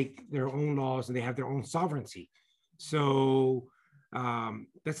states make their own laws and they have their own sovereignty. So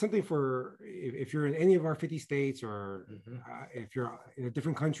that's something for if you're in any of our 50 states or if you're in a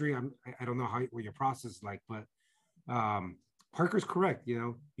different country, I don't know what your process is like, but Parker's correct.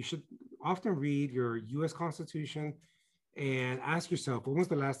 You should often read your U.S. Constitution and ask yourself, when was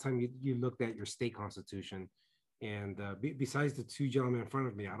the last time you looked at your state constitution? And besides the two gentlemen in front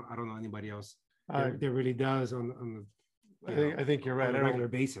of me, I don't know anybody else that really does on I think you're right. On a regular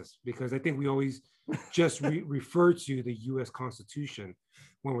basis, because I think we always just refer to the U.S. Constitution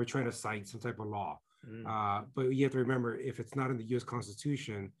when we're trying to cite some type of law. But you have to remember, if it's not in the U.S.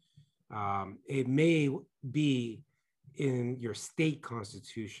 Constitution, it may be in your state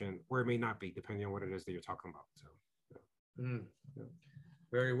constitution, or it may not be, depending on what it is that you're talking about. So,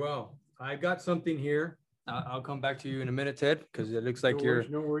 very well. I got something here. I'll come back to you in a minute, Ted, because it looks like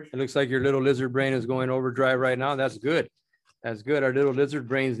it looks like your little lizard brain is going overdrive right now. That's good. That's good. Our little lizard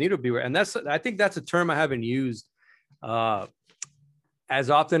brains need to be, and I think that's a term I haven't used as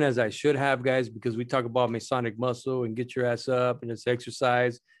often as I should have, guys, because we talk about Masonic muscle and get your ass up and it's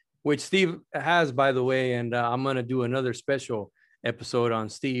exercise, which Steve has, by the way. And I'm going to do another special episode on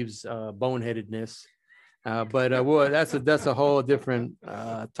Steve's boneheadedness. But well, that's a whole different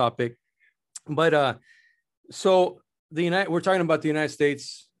topic. But so we're talking about the United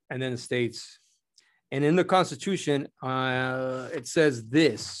States and then the states. And in the Constitution, it says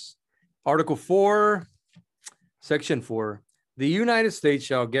this, Article 4, Section 4, the United States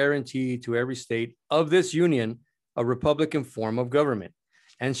shall guarantee to every state of this union a republican form of government,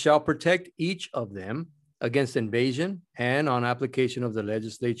 and shall protect each of them against invasion and on application of the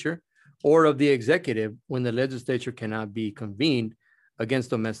legislature or of the executive when the legislature cannot be convened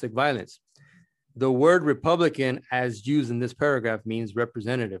against domestic violence. The word Republican, as used in this paragraph, means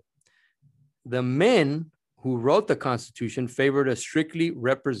representative. The men who wrote the Constitution favored a strictly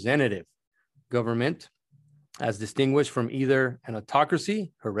representative government, as distinguished from either an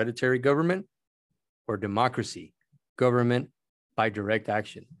autocracy, hereditary government, or democracy, government by direct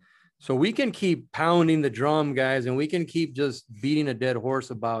action. So we can keep pounding the drum, guys, and we can keep just beating a dead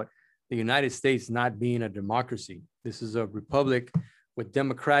horse about the United States not being a democracy. This is a republic with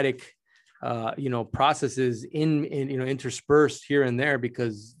democratic, processes interspersed here and there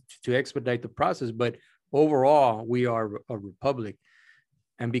because to expedite the process. But overall, we are a republic.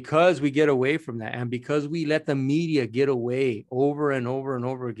 And because we get away from that, and because we let the media get away over and over and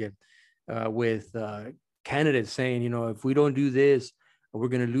over again with candidates saying, if we don't do this, we're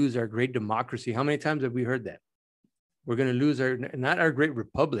going to lose our great democracy. How many times have we heard that? We're going to lose not our great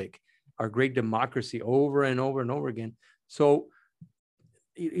republic, our great democracy over and over and over again. So,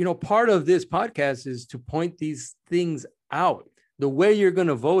 part of this podcast is to point these things out. The way you're going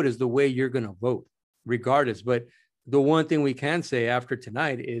to vote is the way you're going to vote, regardless. But the one thing we can say after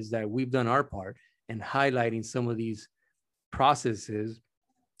tonight is that we've done our part in highlighting some of these processes,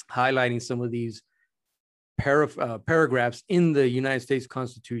 highlighting some of these paragraphs in the United States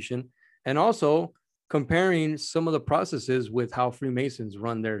Constitution, and also comparing some of the processes with how Freemasons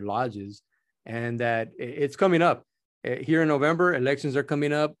run their lodges. And that it's coming up here in November, elections are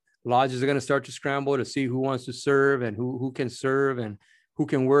coming up. Lodges are going to start to scramble to see who wants to serve and who can serve and who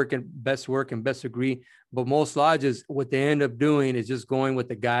can work and best agree. But most lodges, what they end up doing is just going with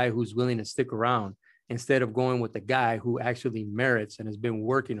the guy who's willing to stick around instead of going with the guy who actually merits and has been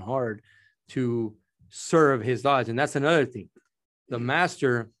working hard to serve his lodge. And that's another thing. The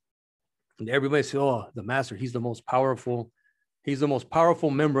master, everybody says, oh, the master, he's the most powerful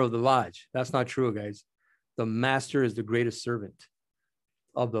member of the lodge. That's not true, guys. The master is the greatest servant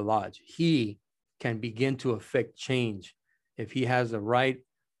of the lodge. He can begin to affect change if he has the right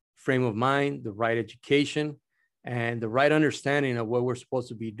frame of mind, the right education, and the right understanding of what we're supposed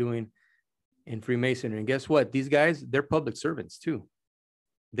to be doing in Freemasonry. And guess what? These guys, they're public servants too.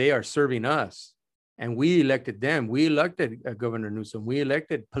 They are serving us. And we elected them. We elected Governor Newsom. We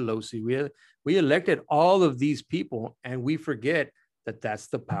elected Pelosi. We elected all of these people, and we forget that that's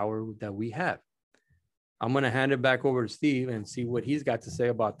the power that we have. I'm going to hand it back over to Steve and see what he's got to say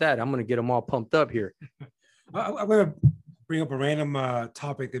about that. I'm going to get them all pumped up here. I'm going to bring up a random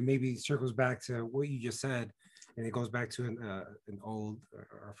topic that maybe circles back to what you just said, and it goes back to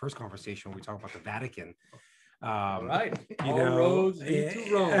our first conversation when we talked about the Vatican. All right. All roads lead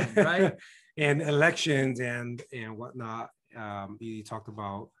to Rome, right? And elections and whatnot. You talked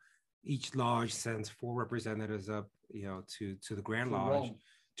about each lodge sends 4 representatives up, to the Grand Lodge,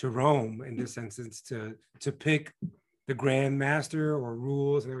 to Rome, in this instance, to pick the Grand Master or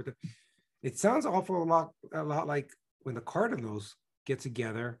rules and everything. It sounds a lot like when the cardinals get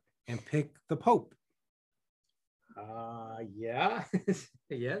together and pick the Pope. Yeah.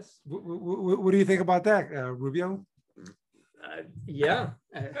 Yes. What do you think about that, Rubio? Yeah.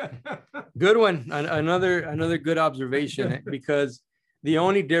 Good one. Another good observation, because the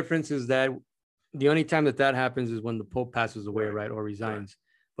only difference is that the only time that happens is when the Pope passes away, right, or resigns.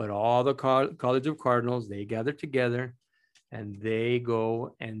 But all the College of Cardinals, they gather together and they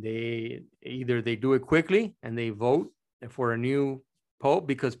go and they do it quickly and they vote for a new Pope,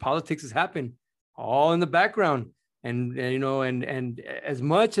 because politics has happened all in the background. And as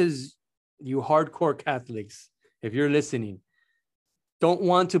much as you hardcore Catholics, if you're listening, don't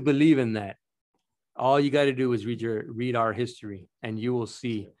want to believe in that, all you got to do is read our history, and you will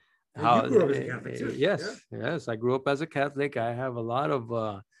see how. You grew up as a Catholic too. Yes, I grew up as a Catholic. I have a lot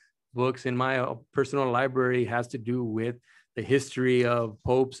of books in my personal library has to do with the history of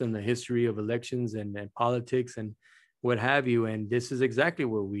popes and the history of elections and politics and what have you. And this is exactly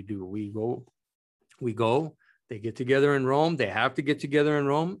what we do. We go. They get together in Rome. They have to get together in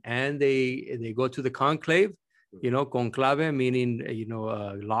Rome, and they go to the conclave, con clave, meaning,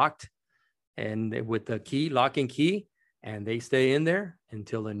 locked, and with the key, lock and key, and they stay in there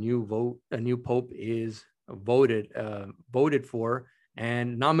until a new pope is voted for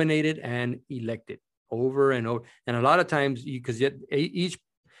and nominated and elected over and over. And a lot of times, because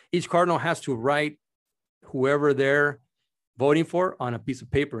each cardinal has to write whoever they're voting for on a piece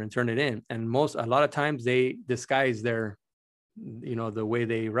of paper and turn it in. And a lot of times they disguise their, the way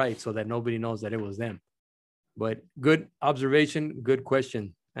they write so that nobody knows that it was them. But good observation, good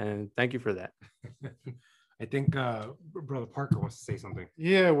question. And thank you for that. I think Brother Parker wants to say something.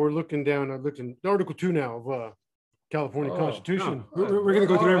 Yeah, we're looking down. I looked in Article 2 now of California Constitution. We're going to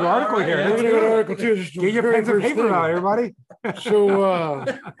go through every article here. We're going to go to Article 2. Get your pens and paper out, everybody. So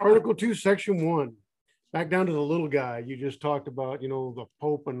Article 2, Section 1. Back down to the little guy. You just talked about, the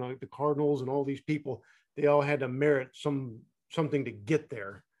Pope and the cardinals and all these people. They all had to merit something to get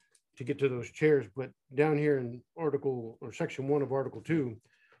there, to get to those chairs. But down here in Section 1 of Article 2,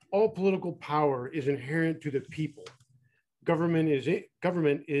 all political power is inherent to the people. Government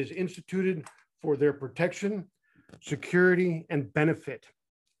is instituted for their protection, security, and benefit,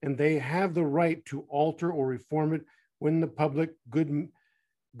 and they have the right to alter or reform it when the public good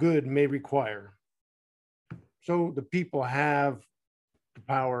may require. So the people have the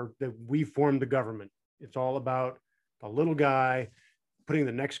power that we form the government. It's all about the little guy putting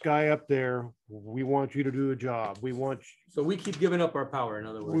the next guy up there. We want you to do a job. So we keep giving up our power, in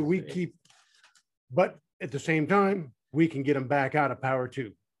other words. But at the same time, we can get them back out of power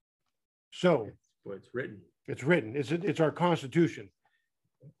too. So it's written. It's written. It's our Constitution.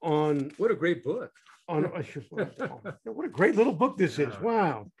 What a great book. What a great little book this is.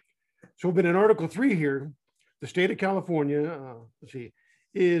 Wow. So we've been in Article 3 here. The state of California,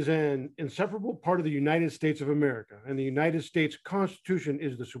 is an inseparable part of the United States of America, and the United States Constitution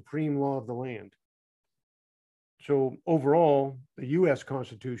is the supreme law of the land. So overall, the U.S.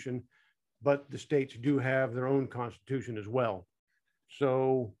 Constitution, but the states do have their own constitution as well.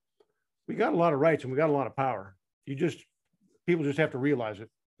 So we got a lot of rights and we got a lot of power. People just have to realize it.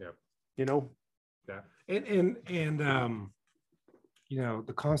 Yeah. Yeah. And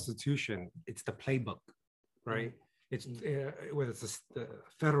the Constitution, it's the playbook, right? It's whether it's the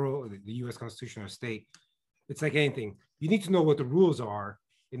federal, the U.S. Constitution or state, it's like anything. You need to know what the rules are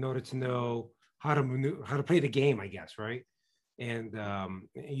in order to know how to play the game, I guess, right? And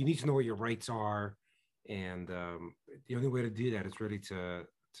you need to know what your rights are, and the only way to do that is really to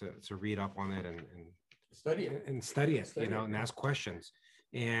read up on it and study it and ask questions.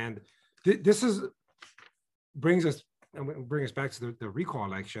 And this brings us back to the recall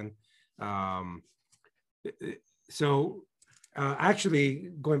election. Actually,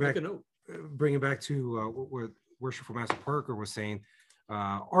 bringing back to what Worshipful Master Parker was saying,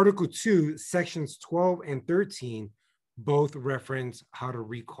 Article 2, Sections 12 and 13 both reference how to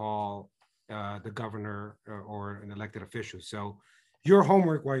recall the governor or an elected official. So your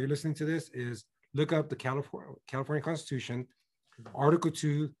homework while you're listening to this is look up the California Constitution, Article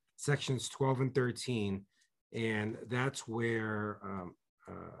 2, Sections 12 and 13, and that's where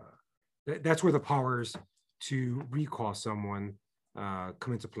the powers to recall someone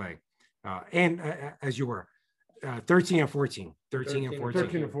come into play. And as you were, 13 and 14. 13 and 14.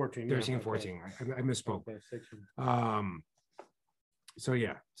 13 and 14. 13 and 14. I misspoke. So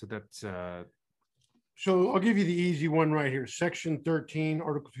that's... So I'll give you the easy one right here. Section 13,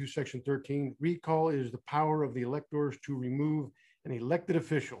 Article 2, Section 13. Recall is the power of the electors to remove an elected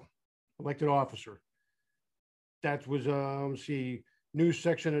official, elected officer. That was, new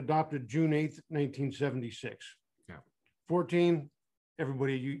section adopted June 8th, 1976. Yeah. 14,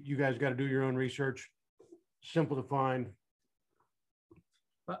 everybody, you guys got to do your own research. Simple to find.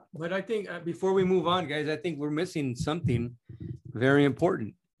 But I think before we move on, guys, I think we're missing something very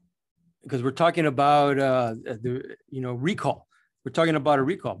important, because we're talking about recall. We're talking about a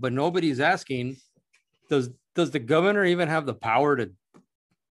recall, but nobody's asking, does the governor even have the power to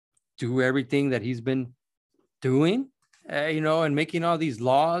do everything that he's been doing, and making all these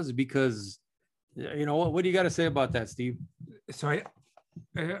laws? Because, what do you got to say about that, Steve? So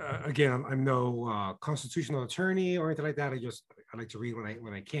I'm no constitutional attorney or anything like that. I like to read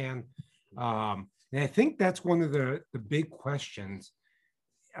when I can. And I think that's one of the big questions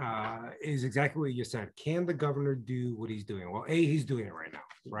is exactly what you said. Can the governor do what he's doing? Well, he's doing it right now,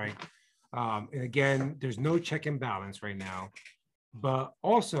 right? And again, there's no check and balance right now, but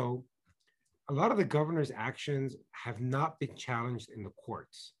also a lot of the governor's actions have not been challenged in the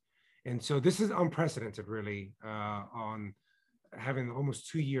courts. And so this is unprecedented, really, on having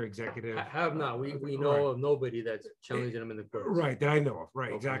almost 2-year executive. Have not. We know of nobody that's challenging them in the courts. Right, that I know of. Right,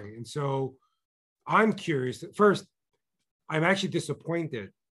 okay. Exactly. And so I'm curious. First, I'm actually disappointed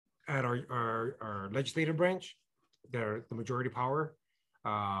at our legislative branch, the majority power,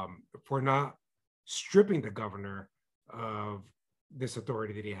 for not stripping the governor of this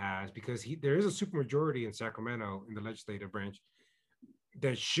authority that he has, because there is a supermajority in Sacramento in the legislative branch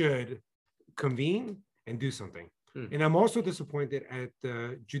that should convene and do something. And I'm also disappointed at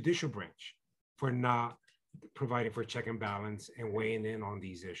the judicial branch for not providing for check and balance and weighing in on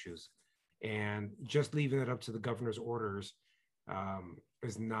these issues, and just leaving it up to the governor's orders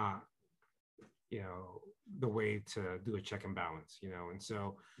is not, the way to do a check and balance, And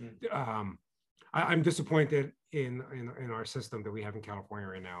so I'm disappointed in our system that we have in California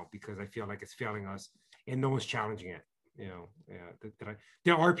right now, because I feel like it's failing us and no one's challenging it.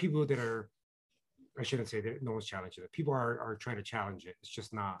 There are people that are, I shouldn't say that no one's challenging it. People are trying to challenge it. It's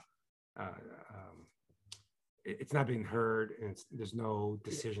just not, it's not being heard, and there's no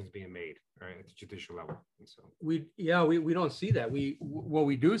decisions being made, right, at the judicial level. And so we don't see that. What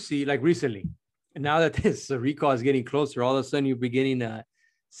we do see, like recently, and now that this recall is getting closer, all of a sudden you're beginning to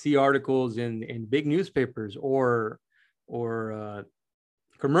see articles in big newspapers or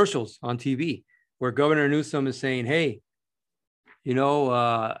commercials on TV where Governor Newsom is saying, hey,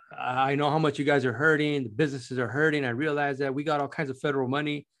 I know how much you guys are hurting. The businesses are hurting. I realize that we got all kinds of federal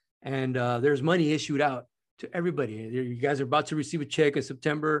money, and there's money issued out to everybody. You guys are about to receive a check in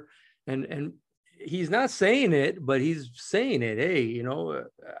September, and he's not saying it, but he's saying it. Hey,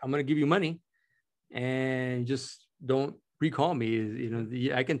 I'm going to give you money, and just don't recall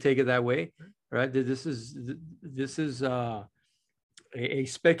me. I can take it that way, right? This is a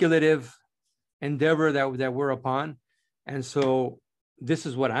speculative endeavor that we're upon. And so this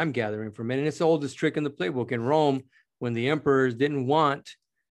is what I'm gathering from it. And it's the oldest trick in the playbook. In Rome, when the emperors didn't want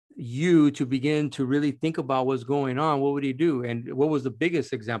you to begin to really think about what's going on, what would he do? And what was the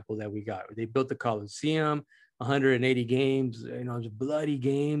biggest example that we got? They built the Colosseum, 180 games, bloody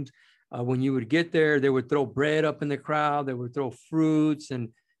games. When you would get there, they would throw bread up in the crowd. They would throw fruits and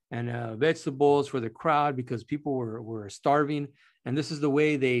vegetables for the crowd because people were starving. And this is the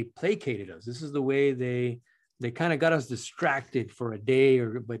way they placated us. This is the way they kind of got us distracted for a day,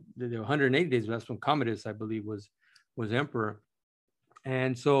 but the 180 days, that's when Commodus, I believe, was emperor.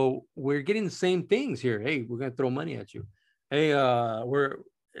 And so we're getting the same things here. Hey, we're going to throw money at you. Hey,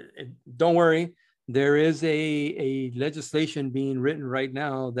 don't worry. There is a legislation being written right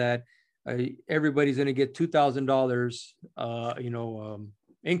now that everybody's going to get $2,000,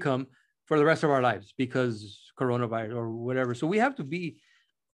 income for the rest of our lives because coronavirus or whatever. So we have to be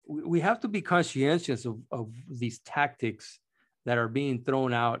conscientious of these tactics that are being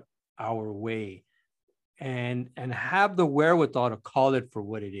thrown out our way, and have the wherewithal to call it for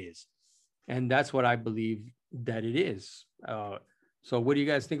what it is. And that's what I believe that it is. So what do you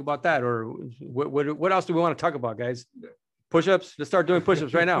guys think about that? Or what else do we want to talk about, guys? Push-ups? Let's start doing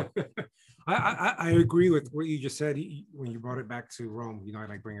push-ups right now. I agree with what you just said when you brought it back to Rome. I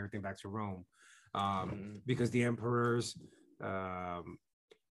like bring everything back to Rome because the emperors,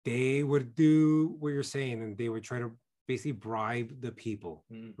 they would do what you're saying, and they would try to basically bribe the people,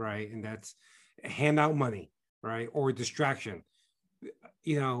 right? And that's hand out money, right? Or distraction.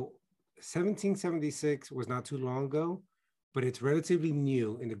 1776 was not too long ago, but it's relatively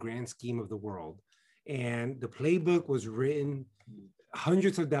new in the grand scheme of the world. And the playbook was written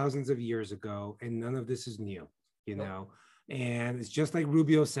hundreds of thousands of years ago, and none of this is new, And it's just like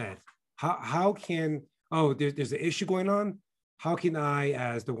Rubio said, how can, there's an issue going on. How can I,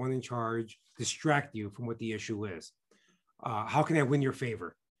 as the one in charge, distract you from what the issue is? How can I win your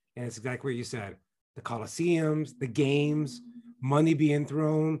favor? And it's exactly what you said. The Colosseums, the games, money being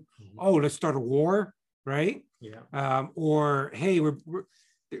thrown. Oh, let's start a war, right? Yeah. Or, hey,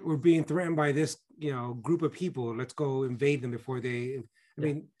 we're being threatened by this, group of people. Let's go invade them before they. I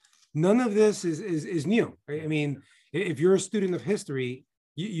mean, none of this is new. Right? I mean, if you're a student of history,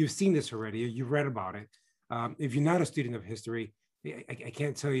 you've seen this already. You've read about it. If you're not a student of history, I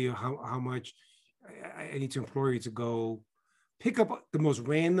can't tell you how much I need to implore you to go pick up the most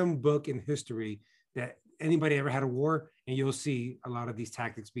random book in history that anybody ever had a war, and you'll see a lot of these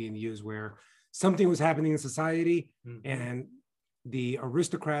tactics being used where something was happening in society and the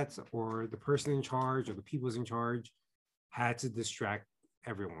aristocrats or the person in charge or the people's in charge had to distract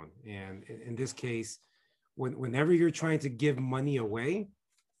everyone. And in this case, whenever you're trying to give money away,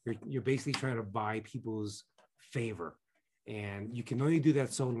 you're basically trying to buy people's favor. And you can only do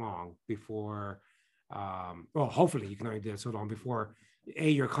that so long before, hopefully you can only do that so long before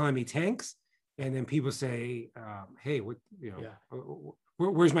your economy tanks. And then people say, hey,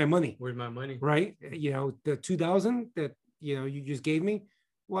 where's my money? Where's my money? Right. The 2,000 that, you just gave me.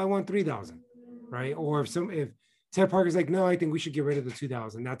 Well, I want 3,000. right? Or if Ted Parker's like, no, I think we should get rid of the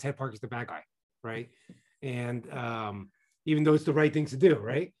 2000. Now Ted Parker's the bad guy, right? And even though it's the right thing to do,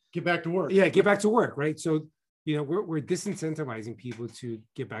 right? Get back to work. Yeah, get back to work, right? So, we're disincentivizing people to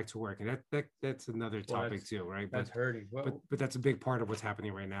get back to work, and that's another topic too, right? That's hurting. But that's a big part of what's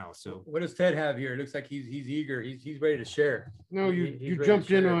happening right now. So, what does Ted have here? It looks like he's eager. He's ready to share. No, you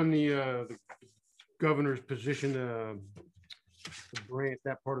jumped in on the governor's position, the branch,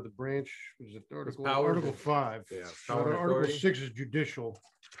 that part of the branch. Was it Article 5? Yeah. Article 6 is judicial.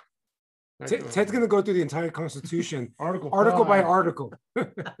 Ted's going to go through the entire Constitution, article by article.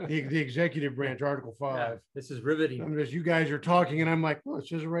 The executive branch, Article 5. Yeah, this is riveting. I mean, as you guys are talking, and I'm like, well, it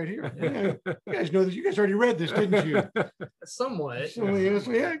says it right here. Yeah, you guys know this. You guys already read this, didn't you? Somewhat. So, yeah,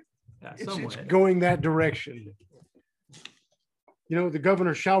 somewhat. it's going that direction. The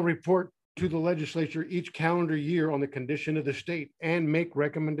governor shall report to the legislature each calendar year on the condition of the state and make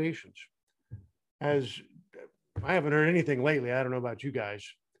recommendations. As I haven't heard anything lately, I don't know about you guys,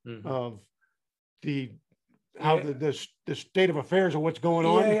 of the state of affairs of what's going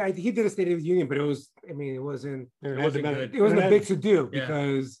on. Yeah, he did a State of the Union, but it wasn't good. It wasn't a big to do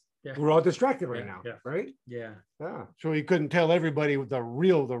because we're all distracted right now, right? Yeah. So he couldn't tell everybody the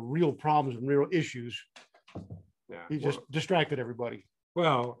real problems and real issues. Yeah. He just distracted everybody.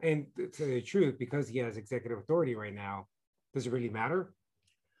 Well, and to tell you the truth, because he has executive authority right now, does it really matter?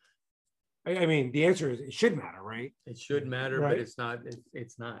 I mean, the answer is it should matter, right? It should matter, right. But it's not.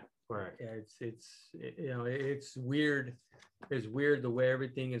 It's not. Right. Yeah, it's weird. It's weird the way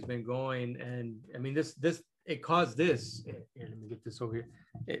everything has been going, and I mean, it caused this. Here, let me get this over here.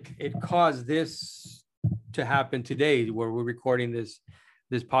 It caused this to happen today, where we're recording this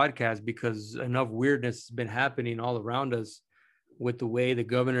podcast, because enough weirdness has been happening all around us with the way the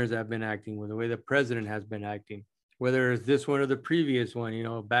governors have been acting, with the way the president has been acting, whether it's this one or the previous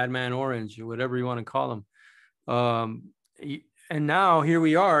one, Bad Man Orange, or whatever you want to call them. And now here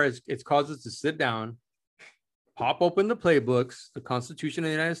we are. It's caused us to sit down, pop open the playbooks, the Constitution of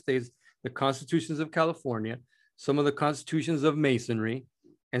the United States, the constitutions of California, some of the constitutions of Masonry,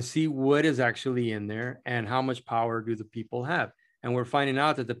 and see what is actually in there and how much power do the people have. And we're finding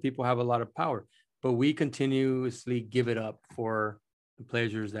out that the people have a lot of power, but we continuously give it up for the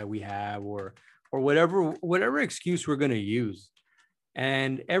pleasures that we have, or whatever excuse we're going to use.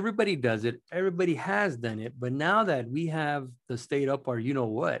 And everybody does it. Everybody has done it. But now that we have the state up our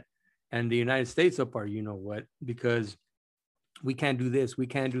you-know-what, and the United States up our you-know-what, because we can't do this, we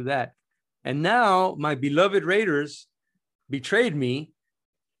can't do that. And now my beloved Raiders betrayed me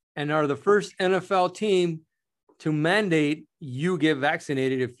and are the first NFL team to mandate you get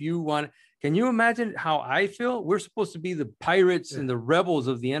vaccinated if you want. Can you imagine how I feel? We're supposed to be the pirates and the rebels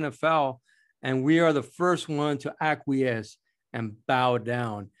of the NFL, and we are the first one to acquiesce and bow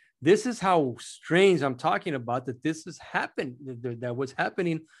down. This is how strange I'm talking about, that this has happened, that was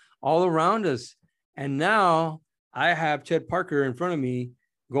happening all around us. And now I have Ted Parker in front of me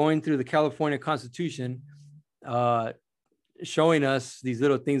going through the California Constitution, showing us these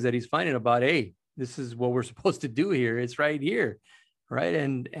little things that he's finding about, hey, this is what we're supposed to do here. It's right here, right?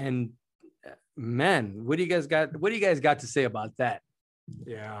 And man, what do you guys got to say about that?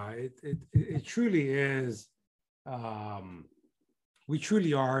 Yeah, it truly is. We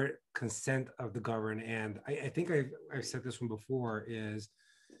truly are consent of the governed. And I think I've said this one before, is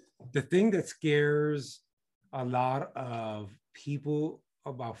the thing that scares a lot of people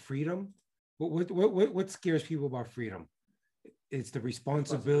about freedom. What scares people about freedom? It's the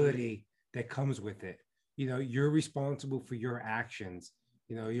responsibility that comes with it. You're responsible for your actions.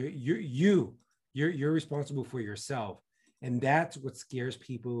 You're responsible for yourself. And that's what scares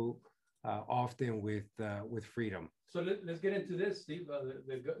people often with freedom. So let's get into this, Steve.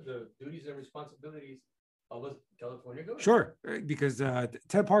 The duties and responsibilities of a California governor. Sure, because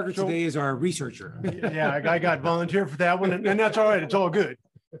Ted Parker today is our researcher. Yeah, I got volunteer for that one, and that's all right. It's all good.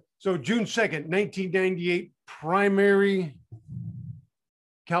 So June 2nd, 1998, primary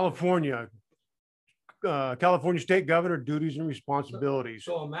California State Governor duties and responsibilities.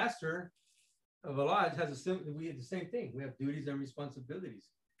 So a master of a lodge has we have the same thing. We have duties and responsibilities.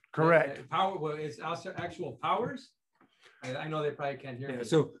 Correct. Power. Well, it's also actual powers. I know they probably can't hear me.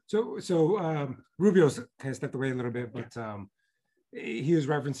 So Rubio's kind of stepped away a little bit, but he was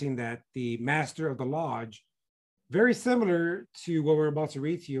referencing that the master of the lodge, very similar to what we're about to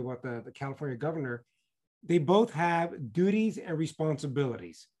read to you about the California governor, they both have duties and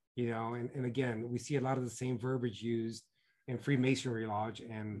responsibilities, and again, we see a lot of the same verbiage used in Freemasonry Lodge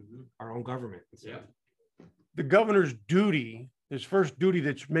and our own government. So. Yeah. The governor's duty, his first duty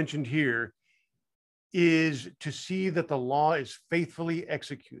that's mentioned here, is to see that the law is faithfully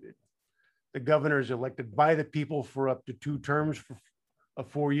executed. The governor is elected by the people for up to 2 terms of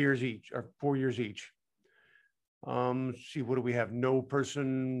 4 years each, or 4 years each. See, what do we have? No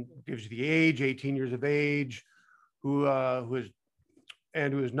person gives you the age, 18 years of age, who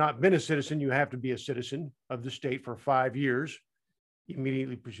has not been a citizen. You have to be a citizen of the state for 5 years,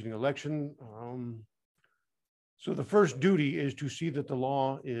 immediately preceding election. So the first duty is to see that the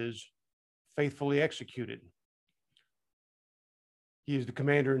law is faithfully executed. He is the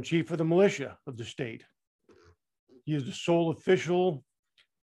commander-in-chief of the militia of the state. He is the sole official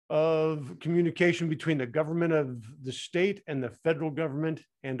of communication between the government of the state and the federal government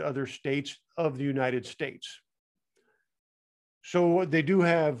and other states of the United States. So they do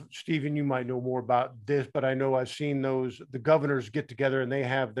have, Stephen, you might know more about this, but I know I've seen the governors get together and they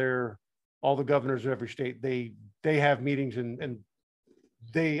have all the governors of every state, they have meetings and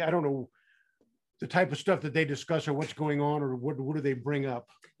I don't know the type of stuff that they discuss or what's going on or what do they bring up?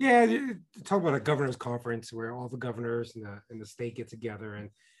 Yeah, talk about a governor's conference where all the governors in the state get together,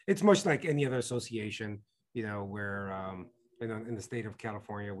 and it's much like any other association, where in the state of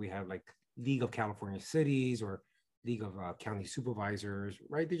California we have like League of California Cities or League of County Supervisors,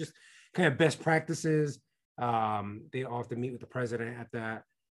 right? They just kind of best practices. They often meet with the president at that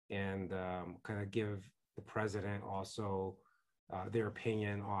and kind of give the president also their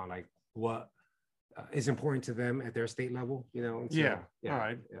opinion on like what is important to them at their state level, And so, all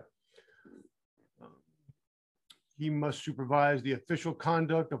right. Yeah. He must supervise the official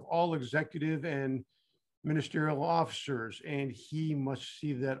conduct of all executive and ministerial officers, and he must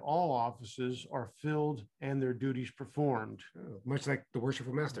see that all offices are filled and their duties performed. Much like the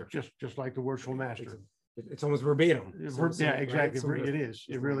worshipful master. Just like the worshipful master. It's almost verbatim. Yeah, exactly. Right? It is.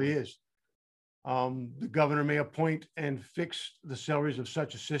 It really is. The governor may appoint and fix the salaries of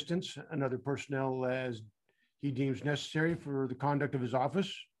such assistants and other personnel as he deems necessary for the conduct of his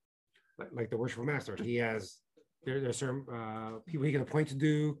office. Like the worshipful master, he has there's certain people he can appoint to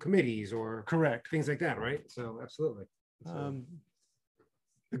do committees or correct things like that, right? So absolutely.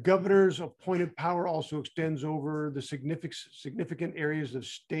 The governor's appointed power also extends over the significant areas of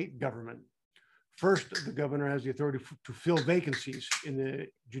state government. First, the governor has the authority to fill vacancies in the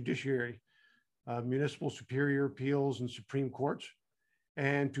judiciary, municipal superior appeals and Supreme Courts,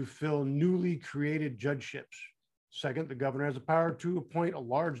 and to fill newly created judgeships. Second, the governor has the power to appoint a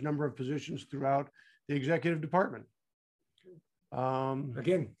large number of positions throughout the executive department.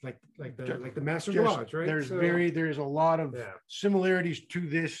 Again, like the master lodge, right? There's a lot of similarities to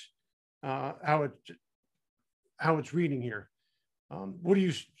this, how it's reading here.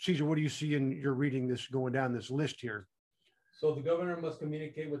 Cesar, what do you see in your reading this going down this list here? So the governor must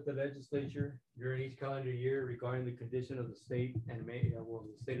communicate with the legislature during each calendar year regarding the condition of the state and the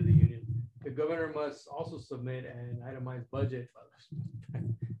state of the union. The governor must also submit an itemized budget.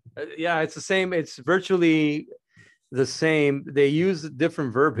 Yeah, it's the same. It's virtually the same. They use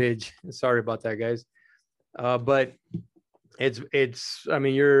different verbiage. Sorry about that, guys. But it's. I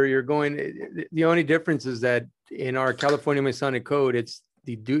mean, you're going. The only difference is that in our California Masonic Code, it's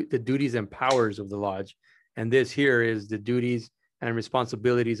the duties and powers of the lodge. And this here is the duties and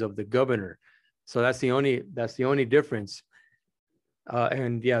responsibilities of the governor. So that's the only difference.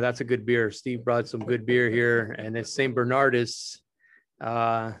 And yeah, that's a good beer. Steve brought some good beer here, and it's St. Bernardus,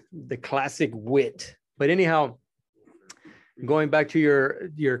 the classic wit. But anyhow, going back to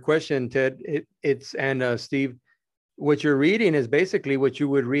your question, Ted, Steve, what you're reading is basically what you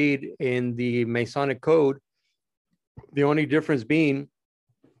would read in the Masonic Code. The only difference being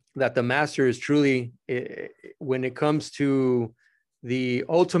that the master is truly, when it comes to the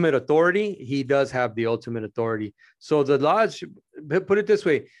ultimate authority, he does have the ultimate authority. So the lodge, put it this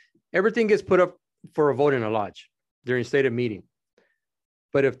way, everything gets put up for a vote in a lodge during stated meeting.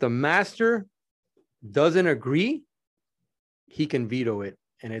 But if the master doesn't agree, he can veto it,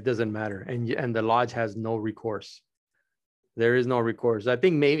 and it doesn't matter. And the lodge has no recourse. There is no recourse. I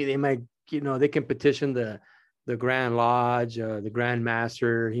think maybe they might, they can petition the Grand Lodge, the Grand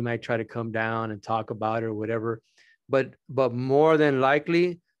Master. He might try to come down and talk about it or whatever. But more than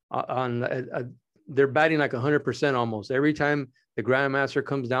likely, they're batting like 100% almost. Every time the Grand Master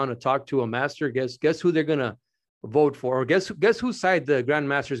comes down to talk to a master, guess who they're gonna vote for, or guess whose side the Grand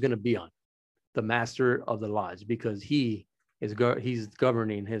Master is gonna be on? The master of the lodge, because he's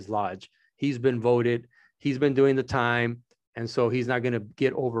governing his lodge. He's been voted. He's been doing the time, and so he's not gonna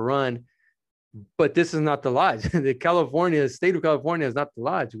get overrun. But this is not the lodge. The state of California is not the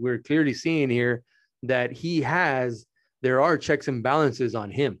lodge. We're clearly seeing here that there are checks and balances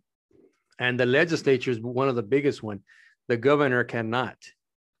on him. And the legislature is one of the biggest one. The governor cannot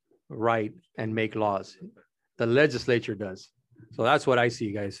write and make laws. The legislature does. So that's what I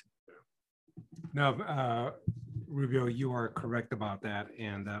see, guys. No, Rubio, you are correct about that.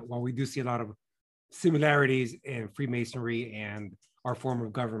 And while we do see a lot of similarities in Freemasonry and our form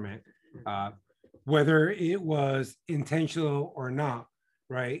of government, whether it was intentional or not,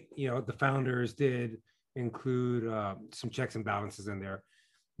 right? The founders did include some checks and balances in there.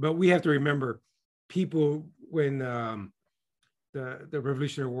 But we have to remember, people, when the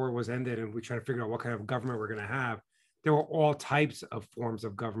Revolutionary War was ended and we try to figure out what kind of government we're going to have, there were all types of forms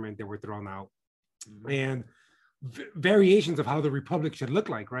of government that were thrown out. And variations of how the republic should look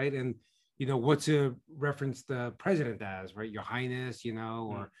like, right? And what to reference the president as, right? Your Highness,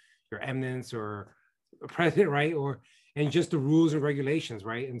 or your Eminence, or president, right? And just the rules and regulations,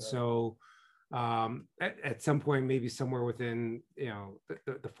 right? And so at some point, maybe somewhere within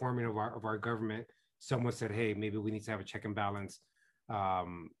the forming of our government, someone said, hey, maybe we need to have a check and balance,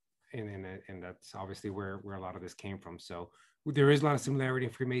 and that's obviously where a lot of this came from. So there is a lot of similarity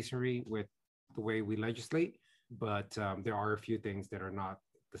in Freemasonry with the way we legislate, but there are a few things that are not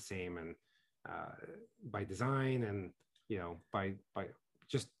the same, and by design, and by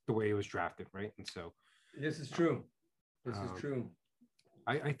just the way it was drafted, right? And so this is true. This is true.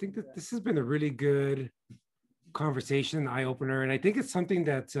 I think that this has been a really good conversation, eye opener, and I think it's something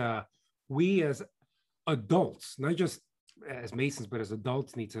that we as adults, not just as Masons, but as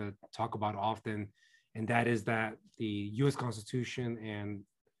adults, need to talk about often, and that is that the U.S. Constitution and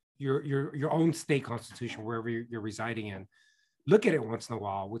your own state constitution, wherever you're residing in, look at it once in a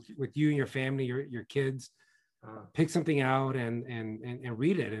while with you and your family, your kids. Pick something out and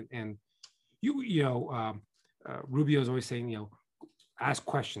read it, and Rubio is always saying, ask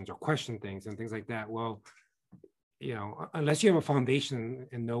questions or question things and things like that. Well, unless you have a foundation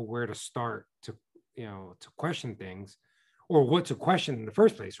and know where to start to question things, or what to question in the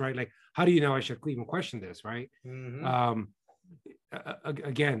first place, right? Like, how do you know I should even question this, right? Mm-hmm.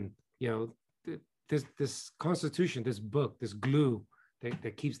 Again, this Constitution, this book, this glue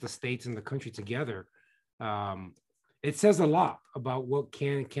that keeps the states and the country together, it says a lot about what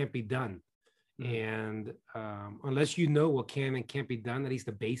can and can't be done. And unless you know what can and can't be done, at least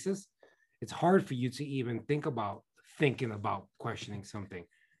the basis, it's hard for you to even think about questioning something,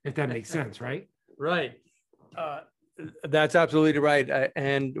 if that makes sense, right? Right. That's absolutely right.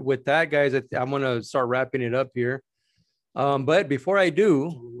 And with that, guys, I'm going to start wrapping it up here. But before I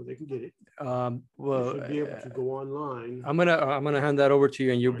do, they can get it. Well, you should be able to go online. I'm gonna hand that over to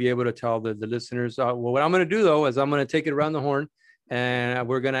you, and you'll be able to tell the listeners. Well, what I'm gonna do though is I'm gonna take it around the horn, and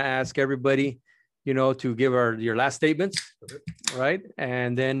we're gonna ask everybody, to give your last statements, right?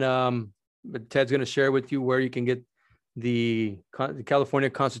 And then Ted's gonna share with you where you can get the California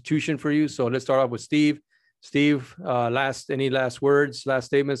Constitution for you. So let's start off with Steve. Steve, any last words, last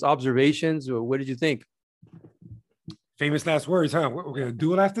statements, observations? Or what did you think? Famous last words, huh? We're going to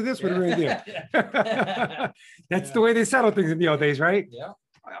do it after this? What are we going to do? That's the way they settle things in the old days, right? Yeah.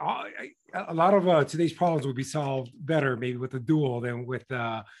 A lot of today's problems would be solved better maybe with a duel than with,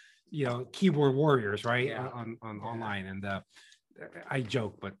 keyboard warriors, right? Yeah. On online. And I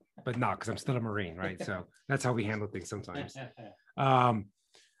joke, but not, because I'm still a Marine, right? So that's how we handle things sometimes.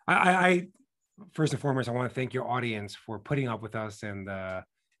 I first and foremost, I want to thank your audience for putting up with us and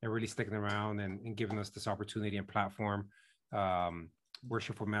really sticking around and giving us this opportunity and platform.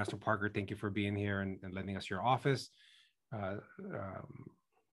 Worshipful Master Parker, thank you for being here and lending us your office.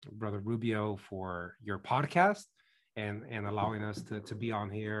 Brother Rubio, for your podcast and allowing us to be on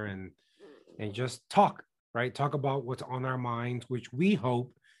here and just talk, right? Talk about what's on our minds, which we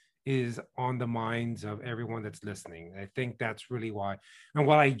hope is on the minds of everyone that's listening. I think that's really why. And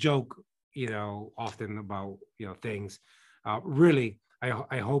while I joke, often about, things, really,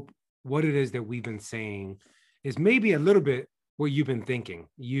 I hope what it is that we've been saying is maybe a little bit what you've been thinking,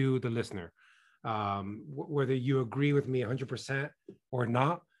 you, the listener, whether you agree with me 100% or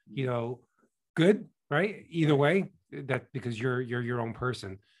not, good, right? Either way, that because you're your own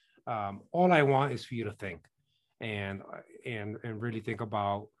person. All I want is for you to think and really think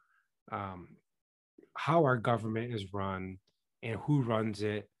about how our government is run and who runs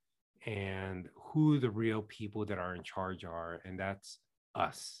it and who the real people that are in charge are. And that's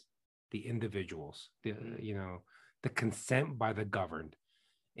us, the individuals, the consent by the governed.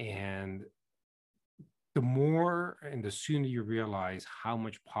 And the more and the sooner you realize how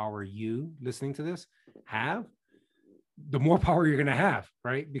much power you, listening to this, have, the more power you're going to have,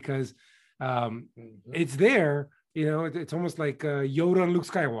 right? Because it's there, it's almost like Yoda and Luke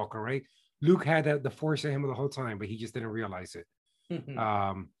Skywalker, right? Luke had the force in him the whole time, but he just didn't realize it.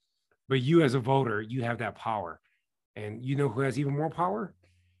 But you as a voter, you have that power. And you know who has even more power?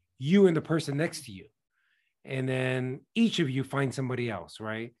 You and the person next to you. and then each of you find somebody else,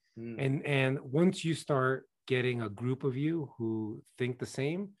 right? And once you start getting a group of you who think the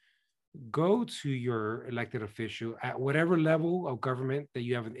same, go to your elected official at whatever level of government that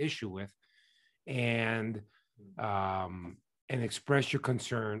you have an issue with, and express your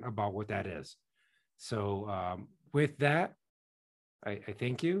concern about what that is. So with that, I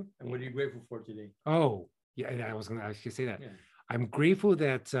thank you. And what are you grateful for today? Oh, yeah, I was going to actually say that. Yeah. I'm grateful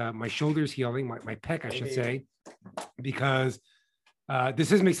that my shoulder's healing, my pec, I should say, because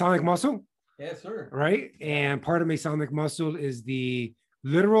this is Masonic muscle, Yes, sir. right? And part of Masonic muscle is the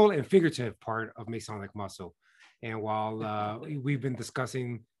literal and figurative part of Masonic muscle. And while we've been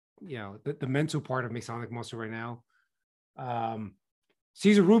discussing, the mental part of Masonic muscle right now,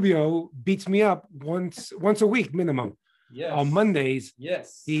 Cesar Rubio beats me up once a week minimum. Yes. On Mondays.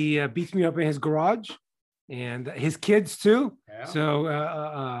 Yes. He beats me up in his garage, and his kids too. Yeah. So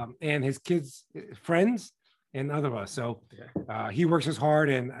and his kids' friends and other of us. So he works as hard,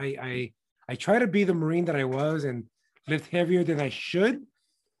 and I try to be the Marine that I was and lift heavier than I should.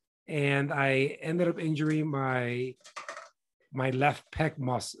 And I ended up injuring my left pec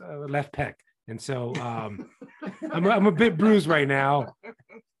left pec. And so I'm a bit bruised right now,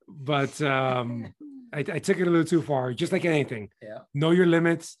 but I took it a little too far, just like anything. Yeah. Know your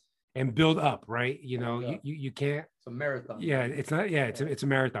limits and build up, right? You can't. It's a marathon. Yeah, it's not. Yeah, it's a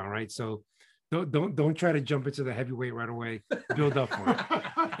marathon, right? So don't try to jump into the heavyweight right away. Build up for it.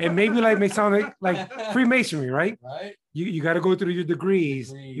 And maybe like Masonic, like Freemasonry, right? Right. You got to go through your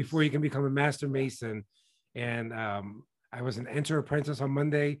degrees before you can become a master Mason. And I was an enter apprentice on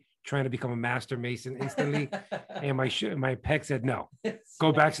Monday, trying to become a master Mason instantly, and my pec said no.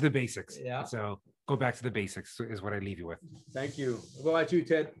 Go back to the basics. Yeah. So go back to the basics is what I leave you with. Thank you. What about you,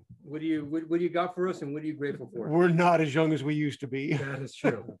 Ted? What do you got for us, and what are you grateful for? We're not as young as we used to be. That is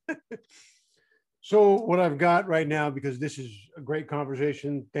true. So what I've got right now, because this is a great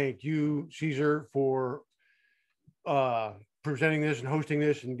conversation. Thank you, Cesar, for presenting this and hosting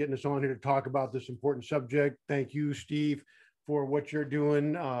this and getting us on here to talk about this important subject. Thank you, Steve, for what you're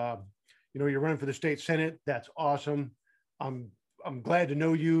doing. You're running for the state Senate. That's awesome. I'm glad to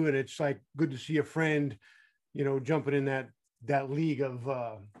know you, and it's like good to see a friend, jumping in that league of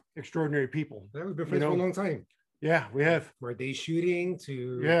extraordinary people. That we've been friends for a long time. Yeah, we have. Our day shooting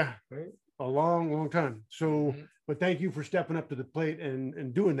to right? A long time. So, but thank you for stepping up to the plate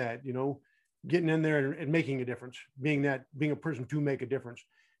and doing that. Getting in there and making a difference, being a person to make a difference,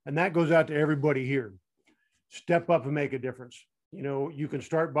 and that goes out to everybody here. Step up and make a difference. You can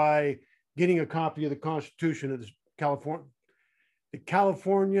start by getting a copy of the Constitution of the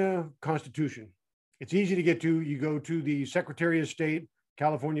California Constitution. It's easy to get to. You go to the Secretary of State,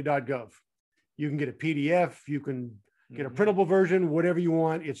 california.gov. You can get a PDF. You can get a printable version, whatever you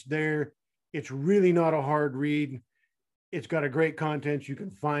want. It's there. It's really not a hard read. It's got a great content. You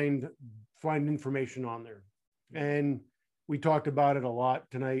can find information on there. And we talked about it a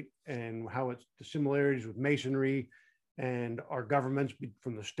lot tonight, and how it's the similarities with Masonry and our governments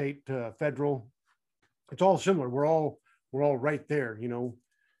from the state to federal. It's all similar. We're all right there.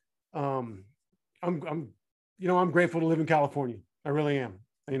 I'm grateful to live in California. I really am.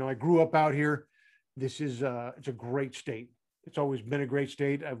 I grew up out here. This is it's a great state. It's always been a great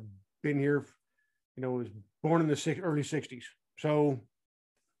state. I've been here, was born in the early 60s. So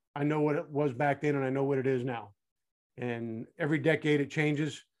I know what it was back then, and I know what it is now. And every decade it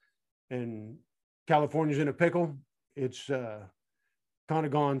changes, and California's in a pickle. It's kind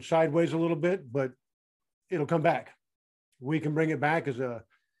of gone sideways a little bit, but it'll come back. We can bring it back as a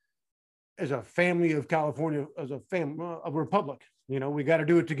family of California, as a republic. We got to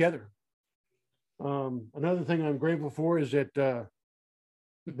do it together. Another thing I'm grateful for is that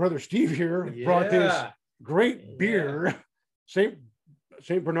Brother Steve here brought this great beer, Saint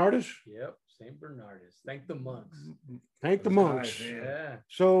Bernardus. Yep, Saint Bernardus. Thank the monks. Thank the monks. Yeah.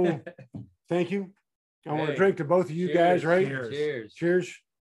 So, thank you. I want to drink to both of you guys, right? Cheers.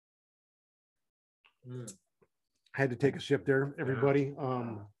 Had to take a sip there, everybody.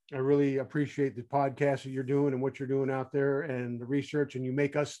 I really appreciate the podcast that you're doing and what you're doing out there, and the research, and you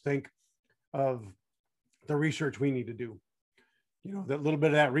make us think of the research we need to do. That little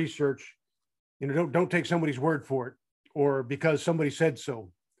bit of that research, don't take somebody's word for it, or because somebody said so,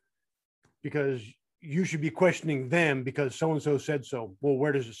 because you should be questioning them because so-and-so said so. Well,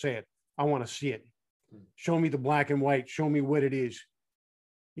 where does it say it? I want to see it. Show me the black and white. Show me what it is.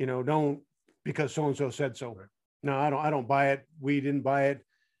 Don't because so-and-so said so. No, I don't buy it. We didn't buy it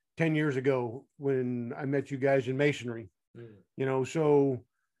 10 years ago when I met you guys in Masonry. So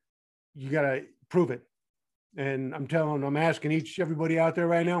you got to prove it. And I'm asking everybody out there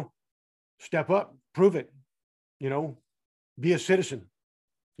right now, step up, prove it. you know, be a citizen.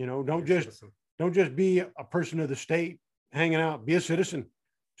 You know, don't just be a person of the state hanging out. Be a citizen.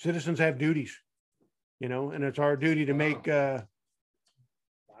 Citizens have duties, you know, and it's our duty to make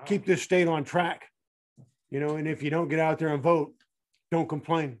keep this state on track. You know, and if you don't get out there and vote, don't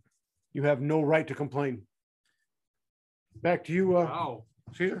complain. You have no right to complain. Back to you, Wow.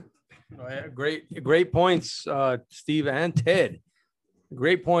 Caesar. Great points, Steve and Ted.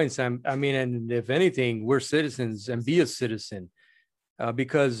 Great points. I mean, and if anything, we're citizens, and be a citizen,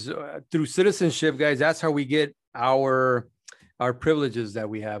 because through citizenship, guys, that's how we get our privileges that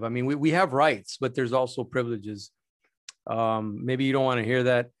we have. I mean, we have rights, but there's also privileges. Maybe you don't want to hear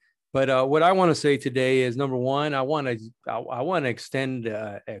that, but what I want to say today is, number one, I want to extend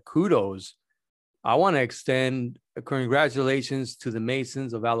kudos. I want to extend congratulations to the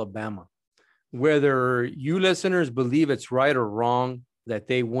Masons of Alabama. Whether you listeners believe it's right or wrong that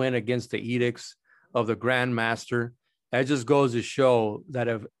they went against the edicts of the Grand Master, that just goes to show that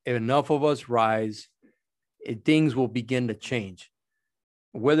if enough of us rise, things will begin to change.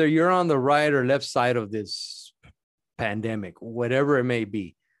 Whether you're on the right or left side of this pandemic, whatever it may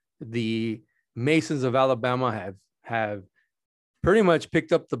be, the Masons of Alabama have pretty much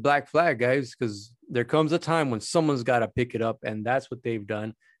picked up the black flag, guys, because there comes a time when someone's got to pick it up, and that's what they've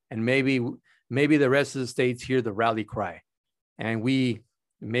done. And maybe the rest of the states hear the rally cry, and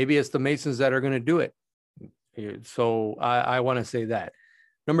maybe it's the Masons that are going to do it. So I want to say that.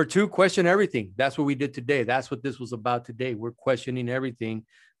 Number two, question everything. That's what we did today. That's what this was about today. We're questioning everything,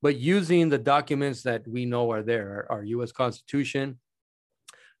 but using the documents that we know are there, our U.S. Constitution,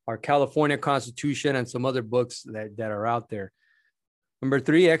 our California Constitution, and some other books that are out there. Number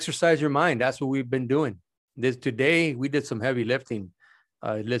three, exercise your mind. That's what we've been doing. Today, we did some heavy lifting,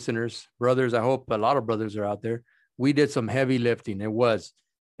 listeners, brothers. I hope a lot of brothers are out there. We did some heavy lifting. It was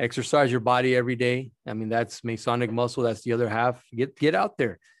exercise your body every day. I mean, that's Masonic muscle. That's the other half. Get out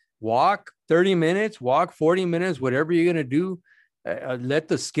there. Walk 30 minutes, walk 40 minutes, whatever you're going to do. Let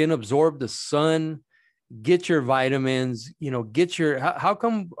the skin absorb the sun. Get your vitamins, you know, how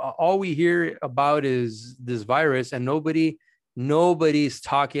come all we hear about is this virus, and nobody's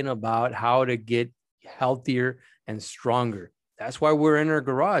talking about how to get healthier and stronger? That's why we're in our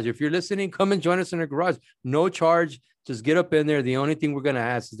garage. If you're listening, come and join us in our garage. No charge. Just get up in there. The only thing we're going to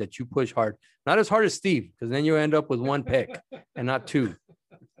ask is that you push hard, not as hard as Steve, because then you end up with one pick and not two.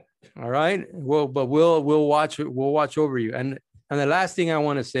 All right. Well, but we'll watch over you. And the last thing I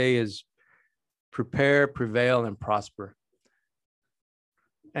want to say is, prepare, prevail, and prosper.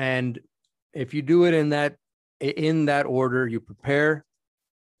 And if you do it in that order, you prepare,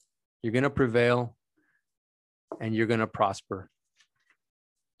 you're going to prevail, and you're going to prosper.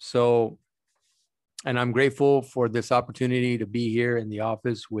 So, and I'm grateful for this opportunity to be here in the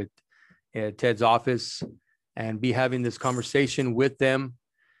office with Ted's office and be having this conversation with them.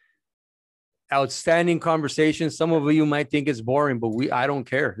 Outstanding conversation. Some of you might think it's boring, but I don't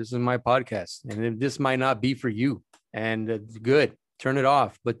care. This is my podcast, and this might not be for you. And it's good. Turn it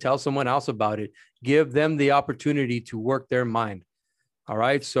off, but tell someone else about it. Give them the opportunity to work their mind. All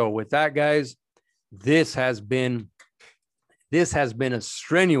right. So with that, guys, this has been a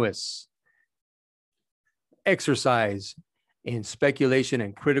strenuous exercise in speculation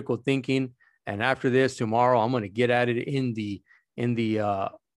and critical thinking. And after this, tomorrow, I'm going to get at it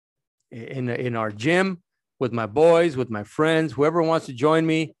in our gym with my boys, with my friends. Whoever wants to join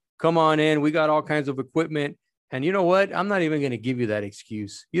me, come on in. We got all kinds of equipment. And you know what? I'm not even going to give you that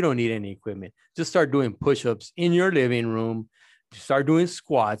excuse. You don't need any equipment. Just start doing push-ups in your living room. Start doing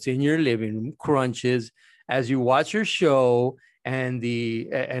squats in your living room, crunches as you watch your show, and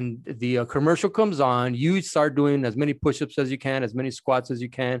the commercial comes on. You start doing as many push-ups as you can, as many squats as you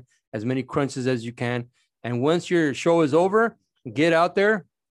can, as many crunches as you can. And once your show is over, get out there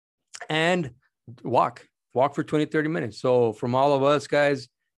and walk for 20, 30 minutes. So from all of us, guys,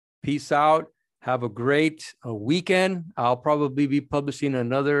 peace out. Have a great weekend. I'll probably be publishing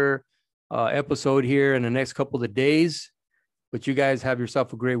another episode here in the next couple of days, but you guys have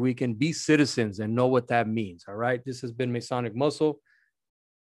yourself a great weekend. Be citizens and know what that means. All right. This has been Masonic Muscle,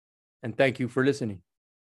 and thank you for listening.